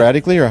played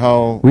sporadically or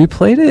how? We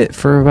played it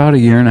for about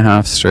 1.5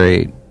 years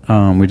straight.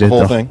 We did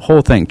the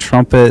whole thing: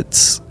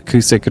 trumpets,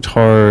 acoustic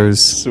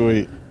guitars.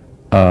 Sweet.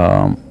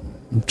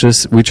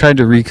 We tried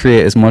to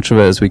recreate as much of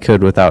it as we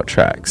could without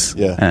tracks.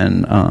 Yeah.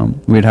 And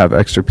we'd have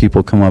extra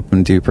people come up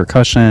and do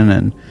percussion,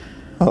 and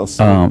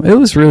it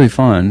was really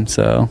fun.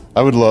 So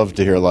I would love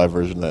to hear a live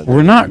version of that.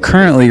 we're not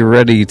currently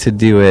ready to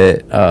do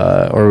it,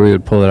 or we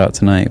would pull it out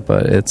tonight.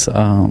 But it's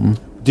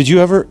Did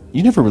you ever?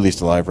 You never released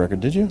a live record,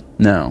 did you?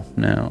 No.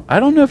 I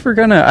don't know if we're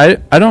gonna.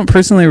 I don't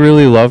personally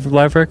really love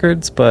live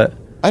records, but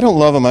I don't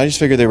love them. I just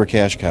figured they were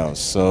cash cows.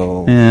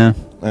 So yeah.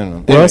 I don't know.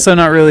 We're Anyway. also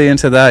not really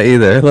into that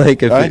either.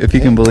 Like if you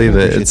can believe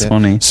it, it's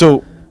funny.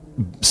 So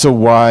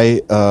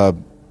why?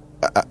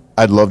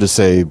 I'd love to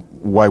say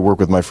why work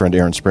with my friend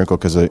Aaron Sprinkle,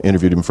 because I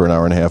interviewed him for an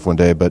hour and a half one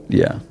day. But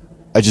yeah,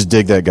 I just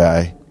dig that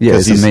guy. Yeah,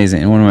 he's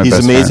amazing. One of my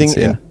best amazing friends,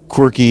 yeah. and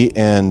quirky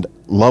and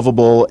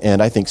lovable,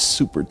 and I think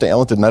super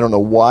talented. And I don't know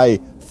why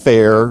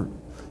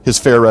his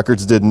Fair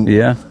records didn't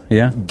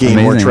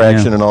gain more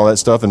traction and all that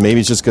stuff. And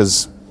maybe it's just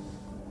because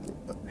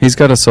He's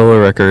got a solo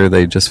record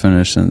they just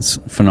finished, and it's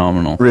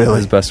phenomenal. Really?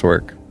 His best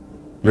work.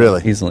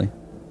 Really? Easily.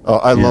 Oh,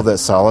 I love that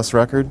Solace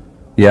record.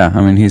 Yeah,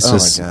 I mean, he's Oh my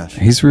just, gosh.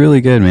 he's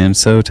really good, man.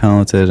 So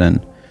talented,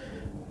 and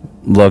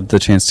loved the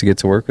chance to get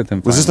to work with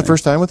him. Was this the finally.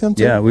 first time with him,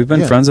 too? Yeah, we've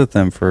been friends with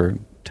them for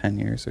 10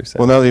 years or so.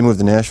 Well, now that he moved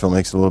to Nashville, it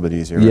makes it a little bit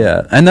easier. Right?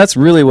 Yeah, and that's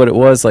really what it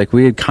was. Like,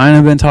 we had kind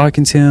of been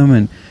talking to him,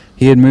 and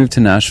he had moved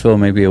to Nashville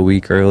maybe a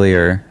week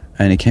earlier,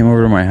 and he came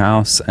over to my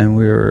house, and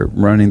we were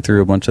running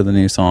through a bunch of the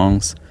new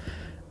songs.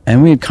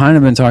 And we had kind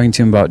of been talking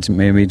to him about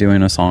maybe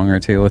doing a song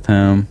or two with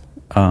him.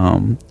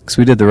 Because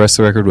we did the rest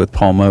of the record with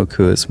Paul Moak,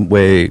 who is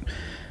way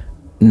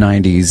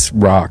 90s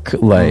rock.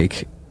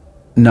 Like,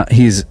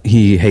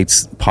 he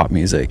hates pop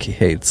music. He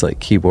hates, like,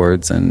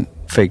 keyboards and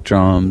fake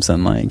drums.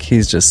 And, like,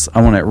 he's just,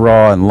 I want it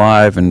raw and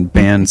live and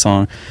band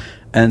song.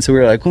 And so we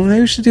were like, well, maybe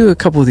we should do a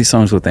couple of these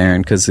songs with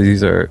Aaron, because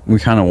we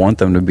kind of want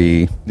them to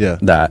be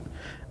that.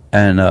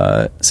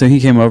 And so he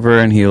came over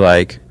and he,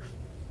 like,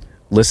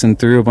 listened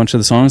through a bunch of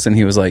the songs, and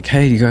he was like,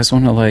 hey, you guys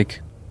want to,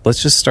 like, let's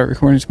just start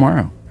recording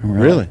tomorrow. And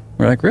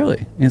we're like, really?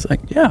 And he's like,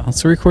 yeah,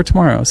 let's record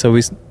tomorrow. So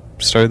we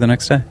started the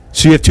next day.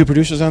 So you have 2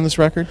 producers on this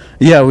record?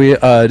 Yeah, we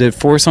did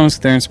 4 songs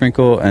with Aaron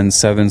Sprinkle and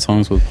 7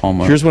 songs with Paul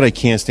Moak. Here's what I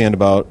can't stand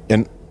about,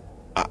 and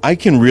I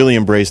can really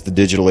embrace the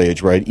digital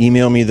age, right?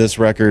 Email me this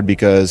record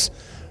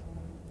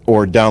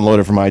or download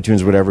it from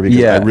iTunes or whatever,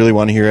 because I really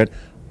want to hear it.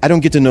 I don't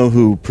get to know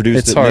who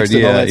produced it, mixed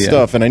it, all that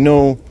stuff, and I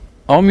know...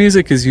 All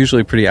music is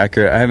usually pretty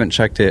accurate. I haven't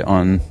checked it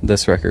on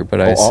this record, but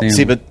I assume...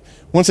 See, but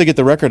once I get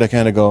the record, I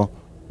kind of go,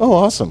 oh,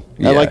 awesome.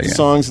 I like the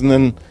songs, and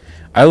then...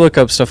 I look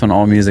up stuff on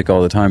All Music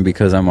all the time,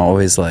 because I'm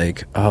always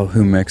like, oh,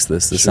 who mixed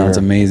this? This sounds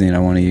amazing. I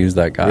want to use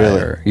that guy.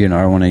 Really? Or,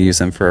 I want to use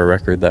him for a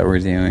record that we're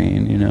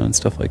doing, and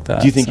stuff like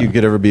that. Do you think you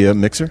could ever be a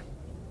mixer?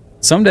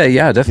 Someday,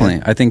 yeah, definitely.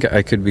 Yeah. I think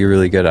I could be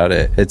really good at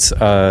it. It's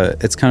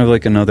kind of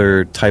like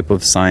another type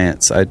of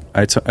science.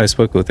 I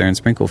spoke with Aaron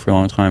Sprinkle for a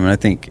long time, and I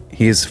think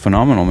he's a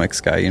phenomenal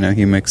mix guy.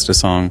 He mixed a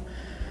song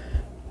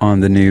on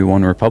the new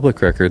One Republic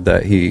record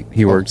that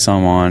he worked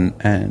some on,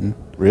 and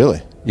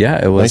really,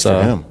 yeah, it was nice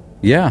for him.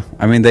 Yeah,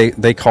 I mean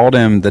they called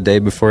him the day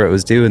before it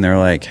was due, and they're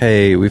like,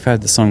 hey, we've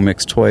had the song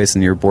mixed twice,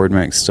 and your board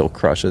mix still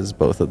crushes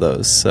both of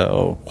those.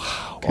 So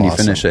can you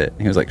finish it?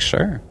 And he was like,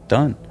 sure,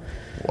 done.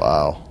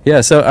 Wow.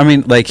 Yeah, so, I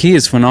mean, like, he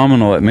is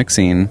phenomenal at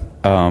mixing,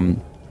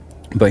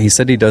 but he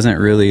said he doesn't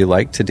really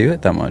like to do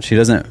it that much. He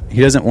doesn't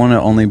want to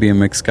only be a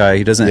mix guy.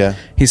 He doesn't... Yeah.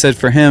 He said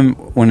for him,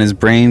 when his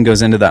brain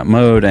goes into that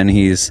mode and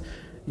he's,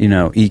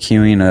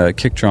 EQing a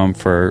kick drum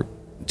for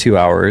 2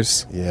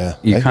 hours,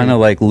 you kind of,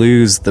 like,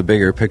 lose the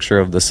bigger picture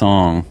of the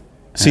song.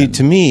 See,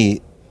 to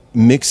me,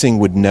 mixing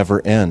would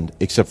never end,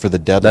 except for the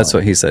deadline. That's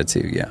what he said,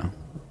 too, yeah.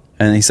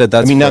 And he said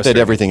that's... I mean, not that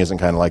everything isn't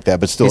kind of like that,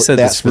 but still... He said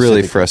that's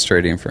really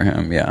frustrating for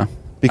him, yeah.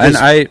 Because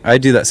I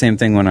do that same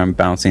thing when I'm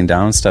bouncing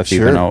down stuff.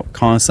 Sure. Even I'll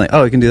constantly,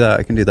 I can do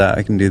that, I can do that,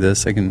 I can do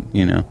this, I can,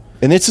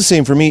 And it's the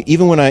same for me.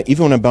 Even when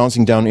I'm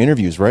bouncing down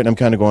interviews, right? I'm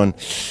kind of going,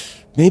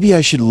 maybe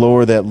I should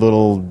lower that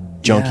little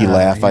junky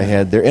laugh I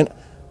had there. And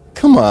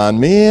come on,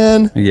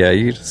 man. Yeah,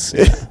 you just.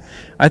 Yeah.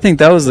 I think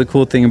that was the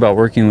cool thing about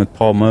working with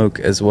Paul Moak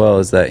as well,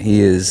 is that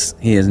he is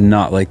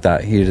not like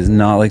that. He does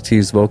not like to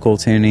use vocal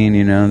tuning.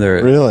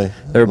 There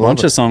are a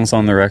bunch of songs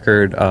on the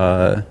record.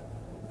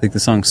 Like the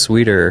song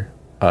 "Sweeter"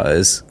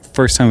 is.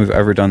 First time we've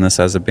ever done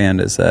this as a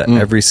band, is that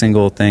every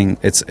single thing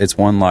it's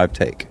one live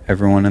take,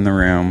 everyone in the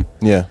room.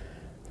 Yeah,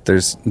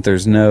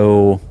 there's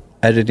no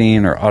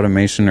editing or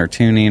automation or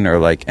tuning or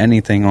like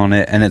anything on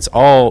it, and it's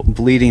all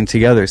bleeding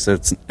together, so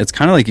it's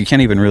kind of like you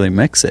can't even really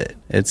mix it.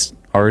 It's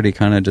already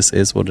kind of just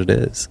is what it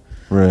is.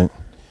 Right.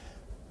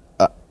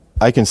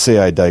 I can say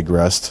I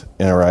digressed,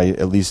 or I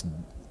at least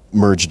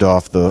merged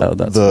off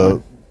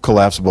the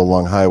collapsible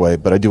long highway,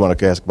 but I do want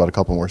to ask about a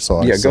couple more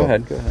songs. Yeah, go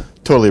ahead.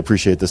 Totally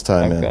appreciate this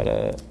time,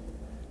 man.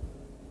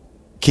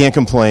 Can't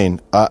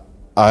complain.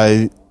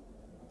 I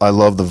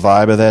love the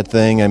vibe of that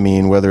thing. I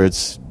mean, whether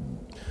it's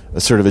a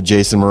sort of a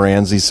Jason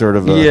Moranzi sort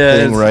of a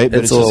thing, right?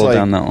 But it's a little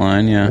down that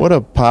line, yeah. What a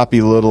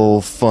poppy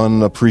little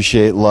fun,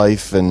 appreciate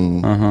life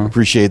and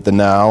appreciate the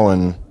now,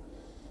 and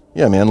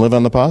yeah, man, live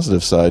on the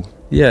positive side.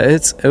 Yeah,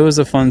 it was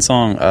a fun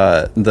song.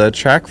 The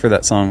track for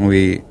that song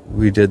we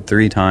did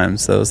 3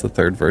 times. That was the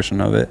 3rd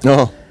version of it.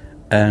 Oh.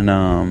 And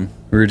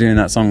we were doing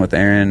that song with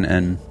Aaron,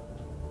 and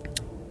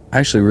I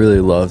actually really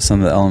love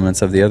some of the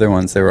elements of the other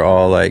ones. They were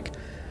all like,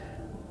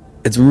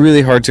 it's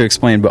really hard to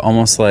explain, but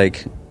almost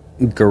like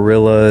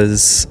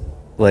Gorillaz,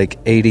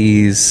 like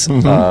 80s.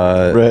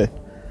 Right.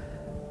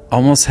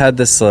 Almost had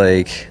this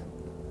like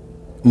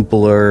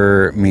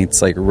Blur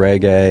meets like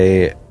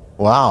reggae.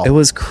 Wow. It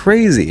was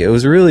crazy. It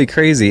was really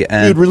crazy.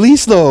 And dude,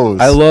 release those.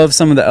 I love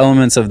some of the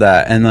elements of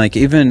that. And like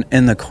even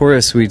in the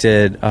chorus we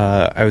did,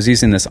 I was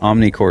using this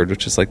Omnichord,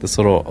 which is like this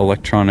little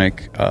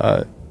electronic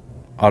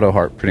auto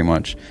harp pretty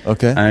much.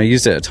 Okay. And I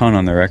used it a ton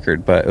on the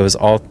record, but it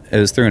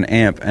was through an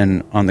amp,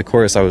 and on the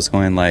chorus I was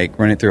going like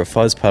running through a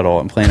fuzz pedal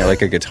and playing it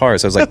like a guitar.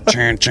 So I was like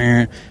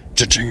and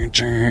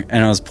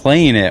I was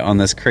playing it on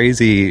this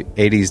crazy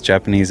 80s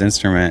Japanese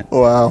instrument.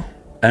 Wow.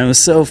 And it was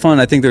so fun.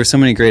 I think there were so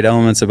many great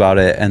elements about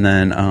it. And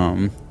then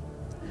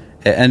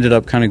it ended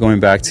up kind of going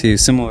back to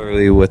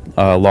similarly with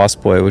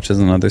Lost Boy, which is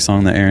another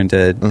song that Aaron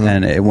did,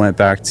 and it went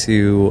back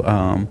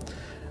to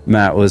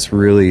Matt was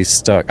really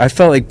stuck. I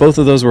felt like both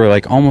of those were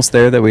like almost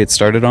there that we had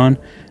started on,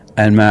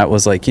 and Matt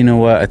was like, you know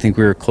what, I think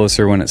we were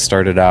closer when it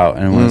started out,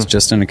 and when it was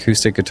just an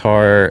acoustic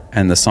guitar,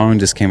 and the song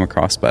just came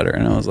across better.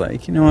 And I was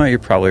like, you know what, you're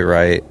probably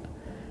right.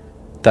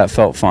 That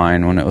felt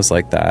fine when it was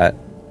like that.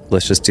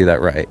 Let's just do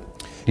that right.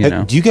 You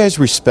know? Do you guys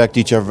respect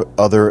each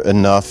other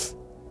enough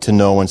to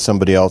know when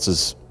somebody else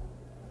is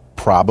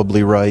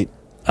probably right?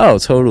 Oh,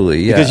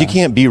 totally, yeah. Because you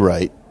can't be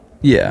right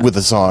with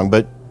a song,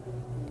 but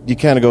you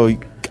kind of go,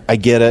 I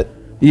get it.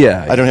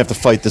 Yeah. I don't have to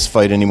fight this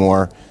fight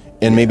anymore.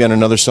 And maybe on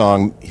another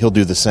song, he'll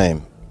do the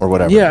same or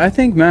whatever. Yeah, I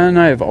think Matt and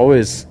I have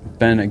always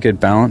been a good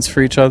balance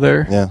for each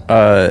other.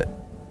 Yeah.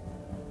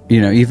 You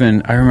know,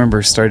 even I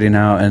remember starting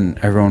out and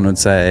everyone would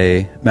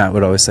say, Matt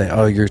would always say,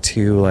 oh, you're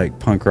too like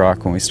punk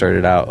rock when we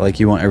started out. Like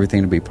you want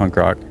everything to be punk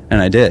rock.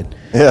 And I did.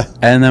 Yeah.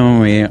 And then when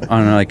we,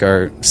 on like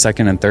our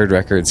second and third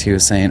records, he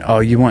was saying,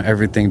 oh, you want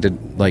everything to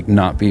like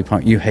not be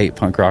punk. You hate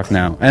punk rock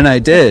now. And I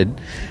did.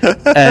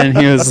 And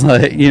he was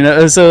like, you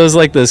know, so it was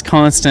like this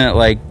constant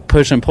like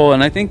push and pull.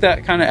 And I think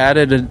that kind of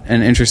added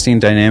an interesting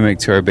dynamic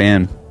to our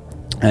band.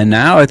 And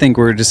now I think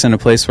we're just in a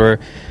place where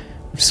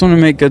I just want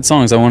to make good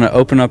songs. I want to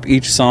open up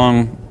each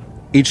song,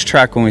 each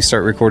track when we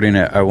start recording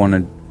it. I want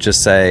to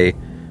just say,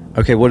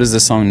 okay, what does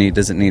this song need?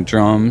 Does it need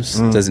drums?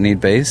 Does it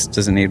need bass?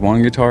 Does it need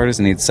one guitar? Does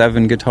it need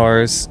 7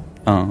 guitars?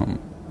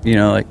 You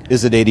know, like,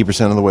 is it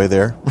 80% of the way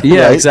there?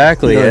 Yeah, right?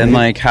 exactly. You know what I mean?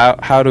 Like,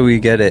 how do we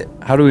get it?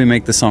 How do we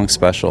make the song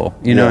special?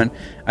 You know, and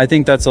I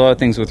think that's a lot of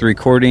things with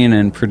recording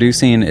and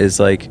producing is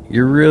like,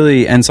 you're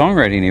really, and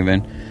songwriting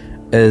even,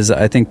 is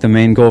I think the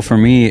main goal for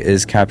me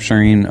is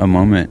capturing a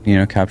moment, you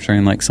know,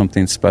 capturing like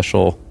something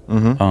special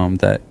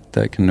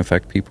that can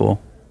affect people.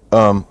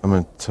 I'm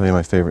going to tell you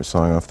my favorite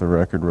song off the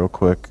record real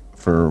quick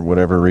for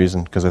whatever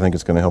reason, because I think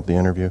it's going to help the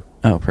interview.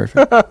 Oh,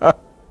 perfect.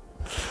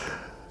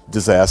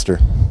 Disaster.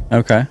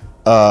 Okay.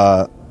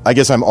 I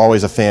guess I'm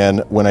always a fan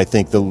when I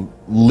think the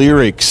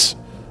lyrics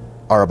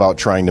are about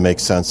trying to make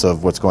sense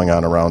of what's going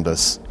on around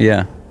us.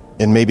 Yeah.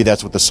 And maybe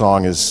that's what the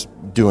song is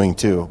doing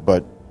too,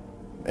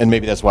 and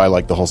maybe that's why I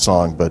like the whole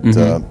song, but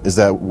is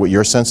that what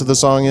your sense of the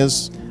song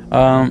is?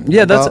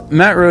 Yeah, that's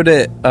Matt wrote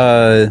it.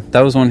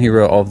 That was when he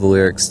wrote all of the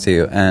lyrics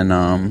too, and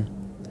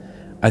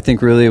I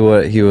think really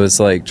what he was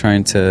like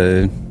trying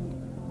to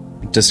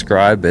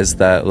describe is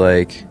that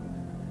like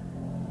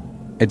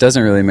it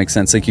doesn't really make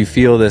sense. Like you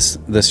feel this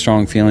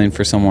strong feeling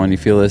for someone, you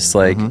feel this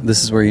like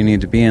this is where you need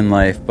to be in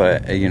life,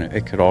 but you know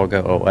it could all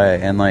go away.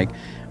 And like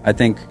I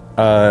think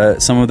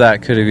some of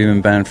that could have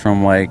even been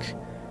from like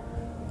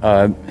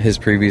his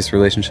previous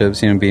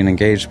relationships, you know, being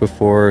engaged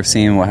before,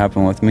 seeing what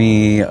happened with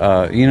me,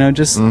 you know,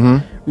 just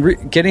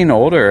getting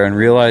older and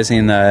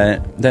realizing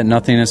that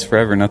nothing is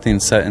forever,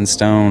 nothing's set in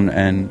stone,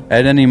 and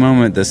at any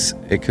moment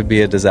it could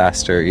be a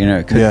disaster, you know,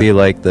 it could be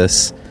like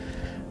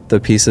the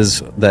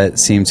pieces that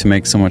seem to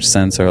make so much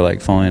sense are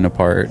like falling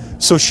apart.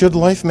 So should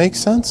life make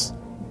sense?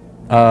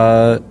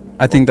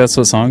 I think that's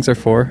what songs are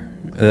for.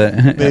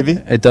 Maybe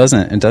it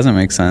doesn't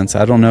make sense.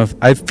 I don't know if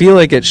I feel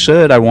like it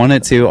should. I want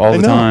it to all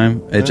the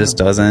time. It just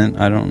doesn't.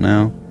 I don't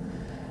know.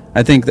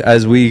 I think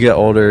as we get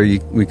older, you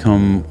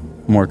become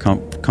more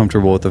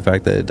comfortable with the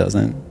fact that it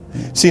doesn't.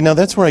 See, now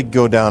that's where I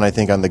go down, I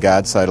think, on the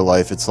God side of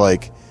life. It's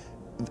like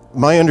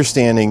my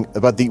understanding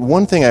about the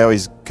one thing I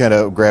always kind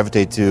of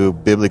gravitate to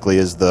biblically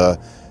is the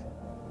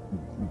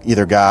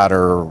either God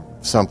or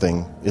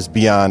something is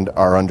beyond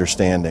our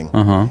understanding.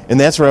 And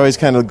that's where I always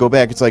kind of go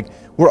back. It's like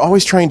we're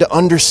always trying to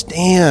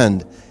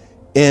understand,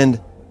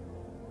 and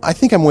I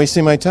think I'm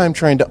wasting my time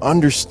trying to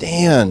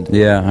understand.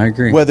 Yeah, I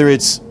agree. Whether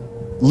it's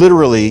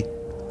literally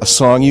a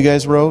song you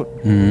guys wrote,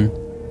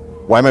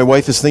 why my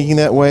wife is thinking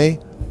that way,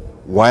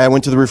 why I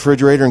went to the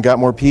refrigerator and got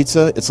more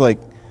pizza. It's like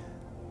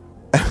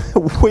I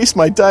waste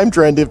my time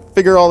trying to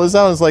figure all this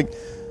out. It's like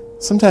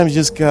sometimes you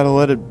just gotta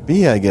let it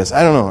be, I guess.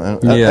 I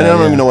don't know. I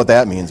don't even know what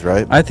that means,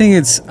 right? I think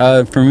it's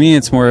for me,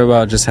 it's more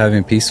about just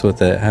having peace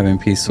with it, having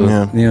peace with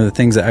you know the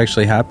things that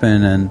actually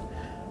happen.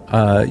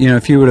 And you know,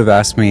 if you would have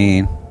asked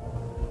me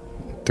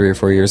 3 or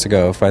 4 years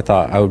ago if I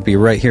thought I would be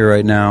right here,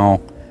 right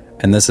now,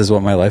 and this is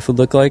what my life would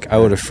look like, I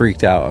would have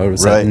freaked out. I would have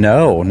said,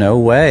 no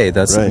way,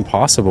 that's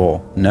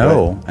impossible.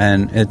 No,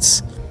 and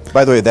it's.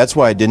 By the way, that's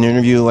why I didn't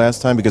interview you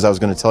last time, because I was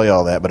going to tell you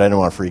all that, but I didn't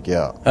want to freak you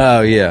out.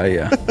 Oh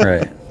yeah,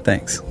 right.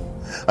 Thanks.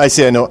 I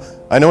see. I know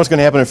what's going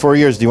to happen in 4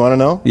 years. Do you want to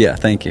know? Yeah,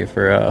 thank you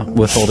for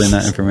withholding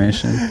that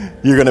information.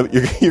 You're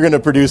gonna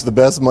produce the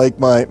best Mike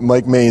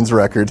Maines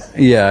record.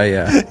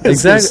 Yeah,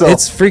 exactly.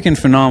 It's freaking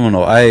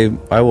phenomenal.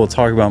 I will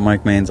talk about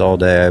Mike Maines all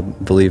day. I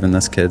believe in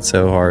this kid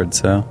so hard.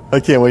 So I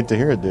can't wait to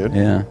hear it, dude.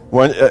 Yeah.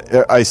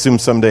 I assume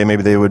someday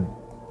maybe they would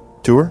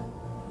tour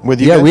with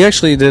you. Yeah, guys? We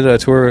actually did a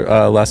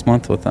tour last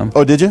month with them.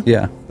 Oh, did you?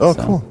 Yeah. Oh,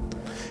 so. Cool.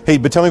 Hey,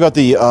 but tell me about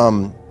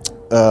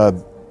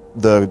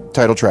the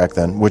title track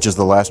then, which is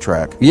the last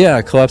track. Yeah,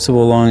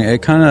 Collapsible Lung.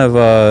 It kind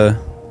of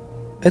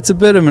it's a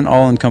bit of an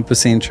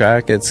all-encompassing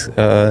track. It's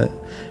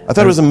I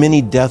thought it was a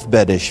mini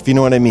deathbed-ish, if you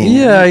know what I mean.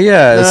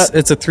 Yeah.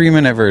 It's a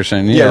 3-minute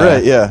version. Yeah,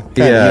 right, yeah. Kinda,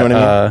 Yeah, you know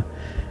what I mean?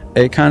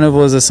 it kind of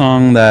was a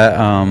song that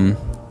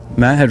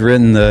Matt had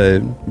written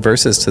the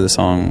verses to the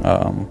song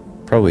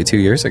probably 2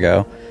 years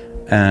ago,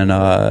 and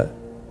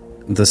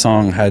the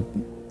song had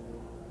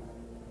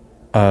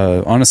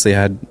honestly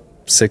had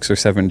 6 or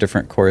 7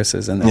 different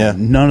choruses, and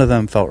none of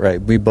them felt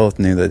right. We both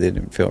knew that they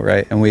didn't feel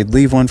right, and we'd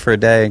leave one for a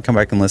day and come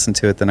back and listen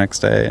to it the next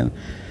day and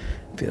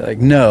be like,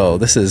 no,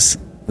 this is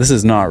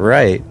not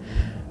right.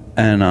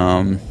 And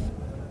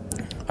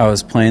I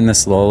was playing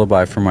this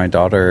lullaby for my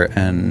daughter,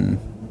 and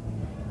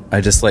I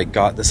just like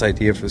got this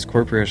idea for this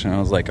chord progression. I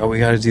was like, oh, we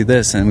got to do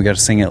this, and we got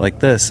to sing it like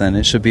this, and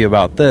it should be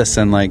about this,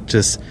 and like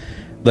just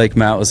like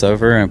Matt was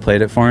over and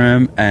played it for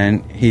him,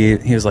 and he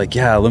was like,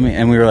 yeah, let me,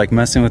 and we were like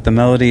messing with the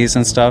melodies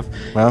and stuff.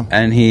 Wow.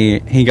 And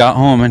he got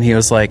home and he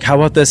was like, how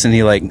about this? And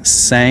he like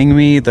sang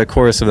me the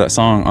chorus of that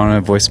song on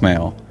a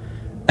voicemail,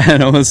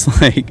 and I was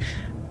like,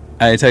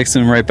 I texted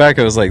him right back.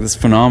 I was like, this is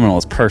phenomenal,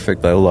 it's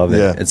perfect, I love it.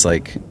 Yeah. It's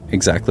like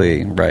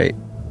exactly right.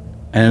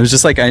 And it was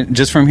just like,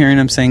 just from hearing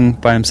him sing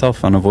by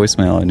himself on a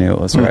voicemail, I knew it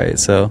was right.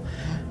 So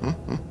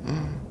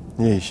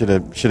Yeah, you should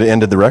have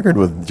ended the record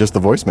with just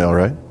the voicemail,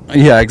 right?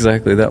 yeah,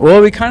 exactly that.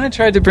 Well, we kind of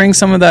tried to bring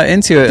some of that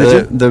into it.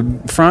 Did you?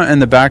 The front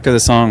and the back of the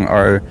song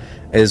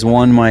is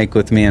one mic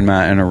with me and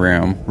Matt in a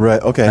room,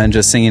 Right, okay. and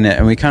just singing it.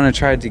 And we kind of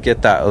tried to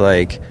get that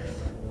like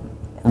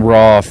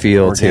raw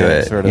feel Organic, to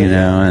it, sort of, you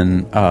know.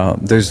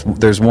 And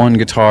there's one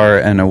guitar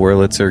and a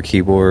Wurlitzer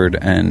keyboard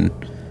and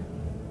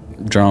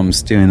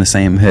drums doing the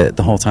same hit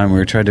the whole time. We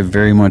were trying to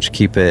very much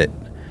keep it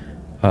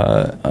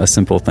a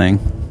simple thing.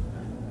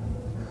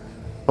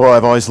 Well,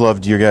 I've always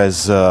loved your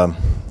guys'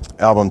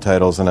 album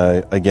titles, and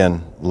I,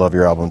 again, love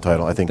your album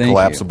title. I think Thank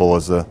Collapsible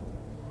is I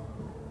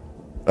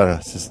don't know,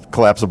 it's just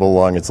Collapsible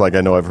Lung. It's like,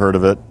 I know I've heard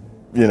of it.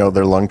 You know,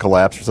 their lung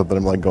collapse or something.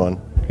 I'm like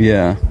going...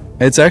 Yeah.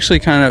 It's actually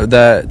kind of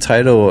that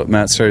title.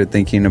 Matt started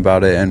thinking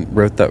about it and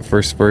wrote that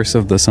first verse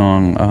of the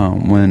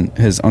song when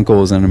his uncle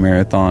was in a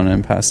marathon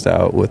and passed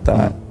out with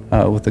that,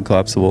 with the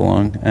collapsible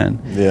lung.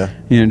 And,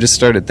 just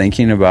started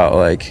thinking about,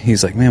 like,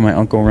 he's like, man, my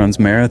uncle runs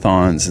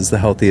marathons, is the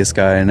healthiest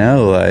guy I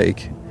know,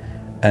 like,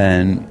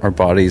 and our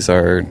bodies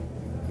are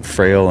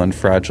frail and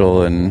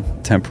fragile and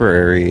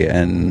temporary,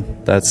 and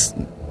that's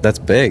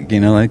big,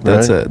 like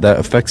that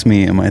affects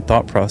me and my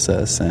thought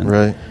process. And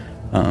Right.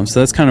 so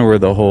that's kind of where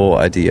the whole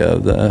idea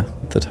of the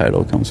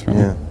title comes from.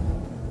 Yeah.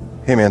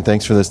 Hey, man,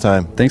 thanks for this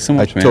time. Thanks so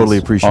much, I man. totally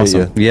It's appreciate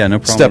awesome. you. Yeah, no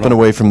problem. Stepping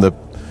away from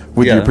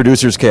with your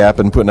producer's cap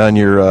and putting on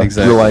your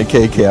Reliant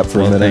K cap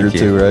for a minute or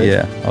two, right?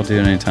 Yeah, I'll do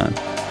it anytime.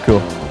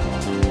 Cool.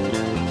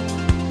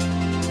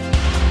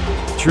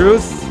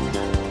 Truth.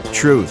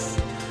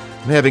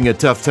 I'm having a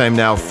tough time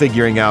now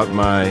figuring out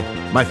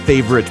my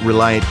favorite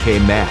Reliant K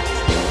Matt.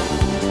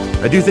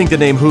 I do think the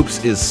name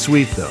Hoops is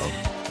sweet, though.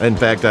 In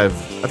fact, I've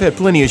had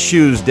plenty of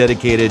shoes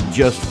dedicated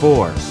just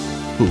for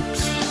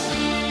Hoops.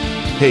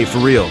 Hey, for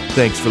real,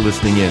 thanks for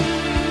listening in.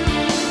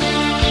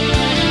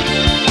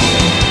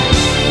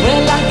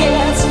 Well, I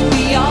guess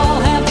we all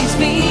have these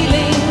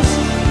feelings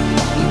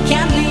we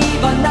can't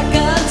leave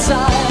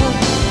unreconciled.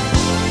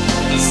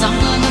 Some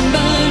of them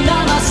burned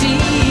on our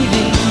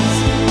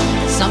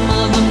ceilings, some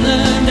of them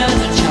learned as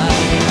a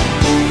child.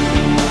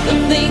 The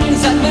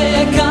things that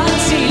we're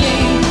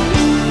concealing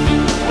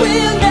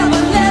will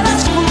never let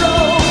us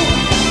grow.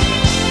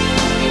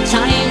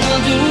 Time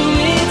will do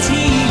its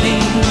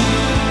healing.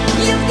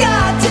 You've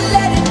got to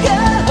let it go.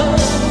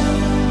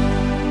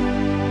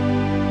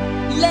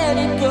 Let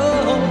it go.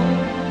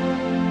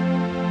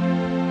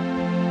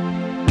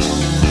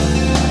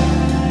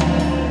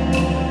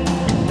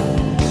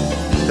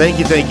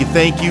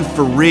 Thank you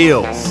for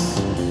reals.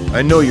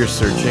 I know you're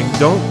searching.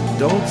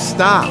 Don't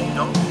stop.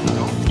 Don't.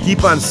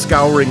 Keep on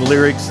scouring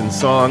lyrics and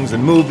songs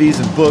and movies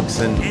and books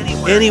and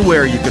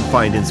anywhere you can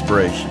find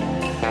inspiration.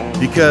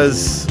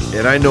 Because,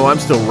 and I know I'm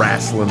still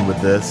wrestling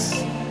with this,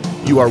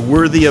 you are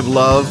worthy of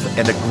love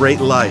and a great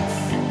life.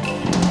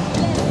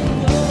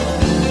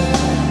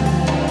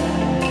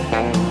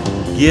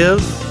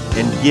 Give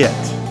and get.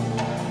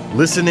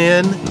 Listen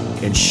in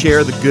and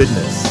share the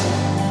goodness.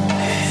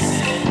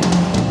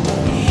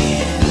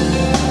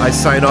 I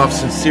sign off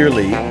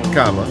sincerely,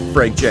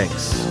 Frank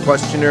Jenks.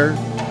 Questioner,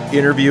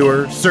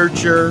 interviewer,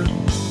 searcher,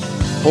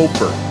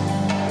 hoper.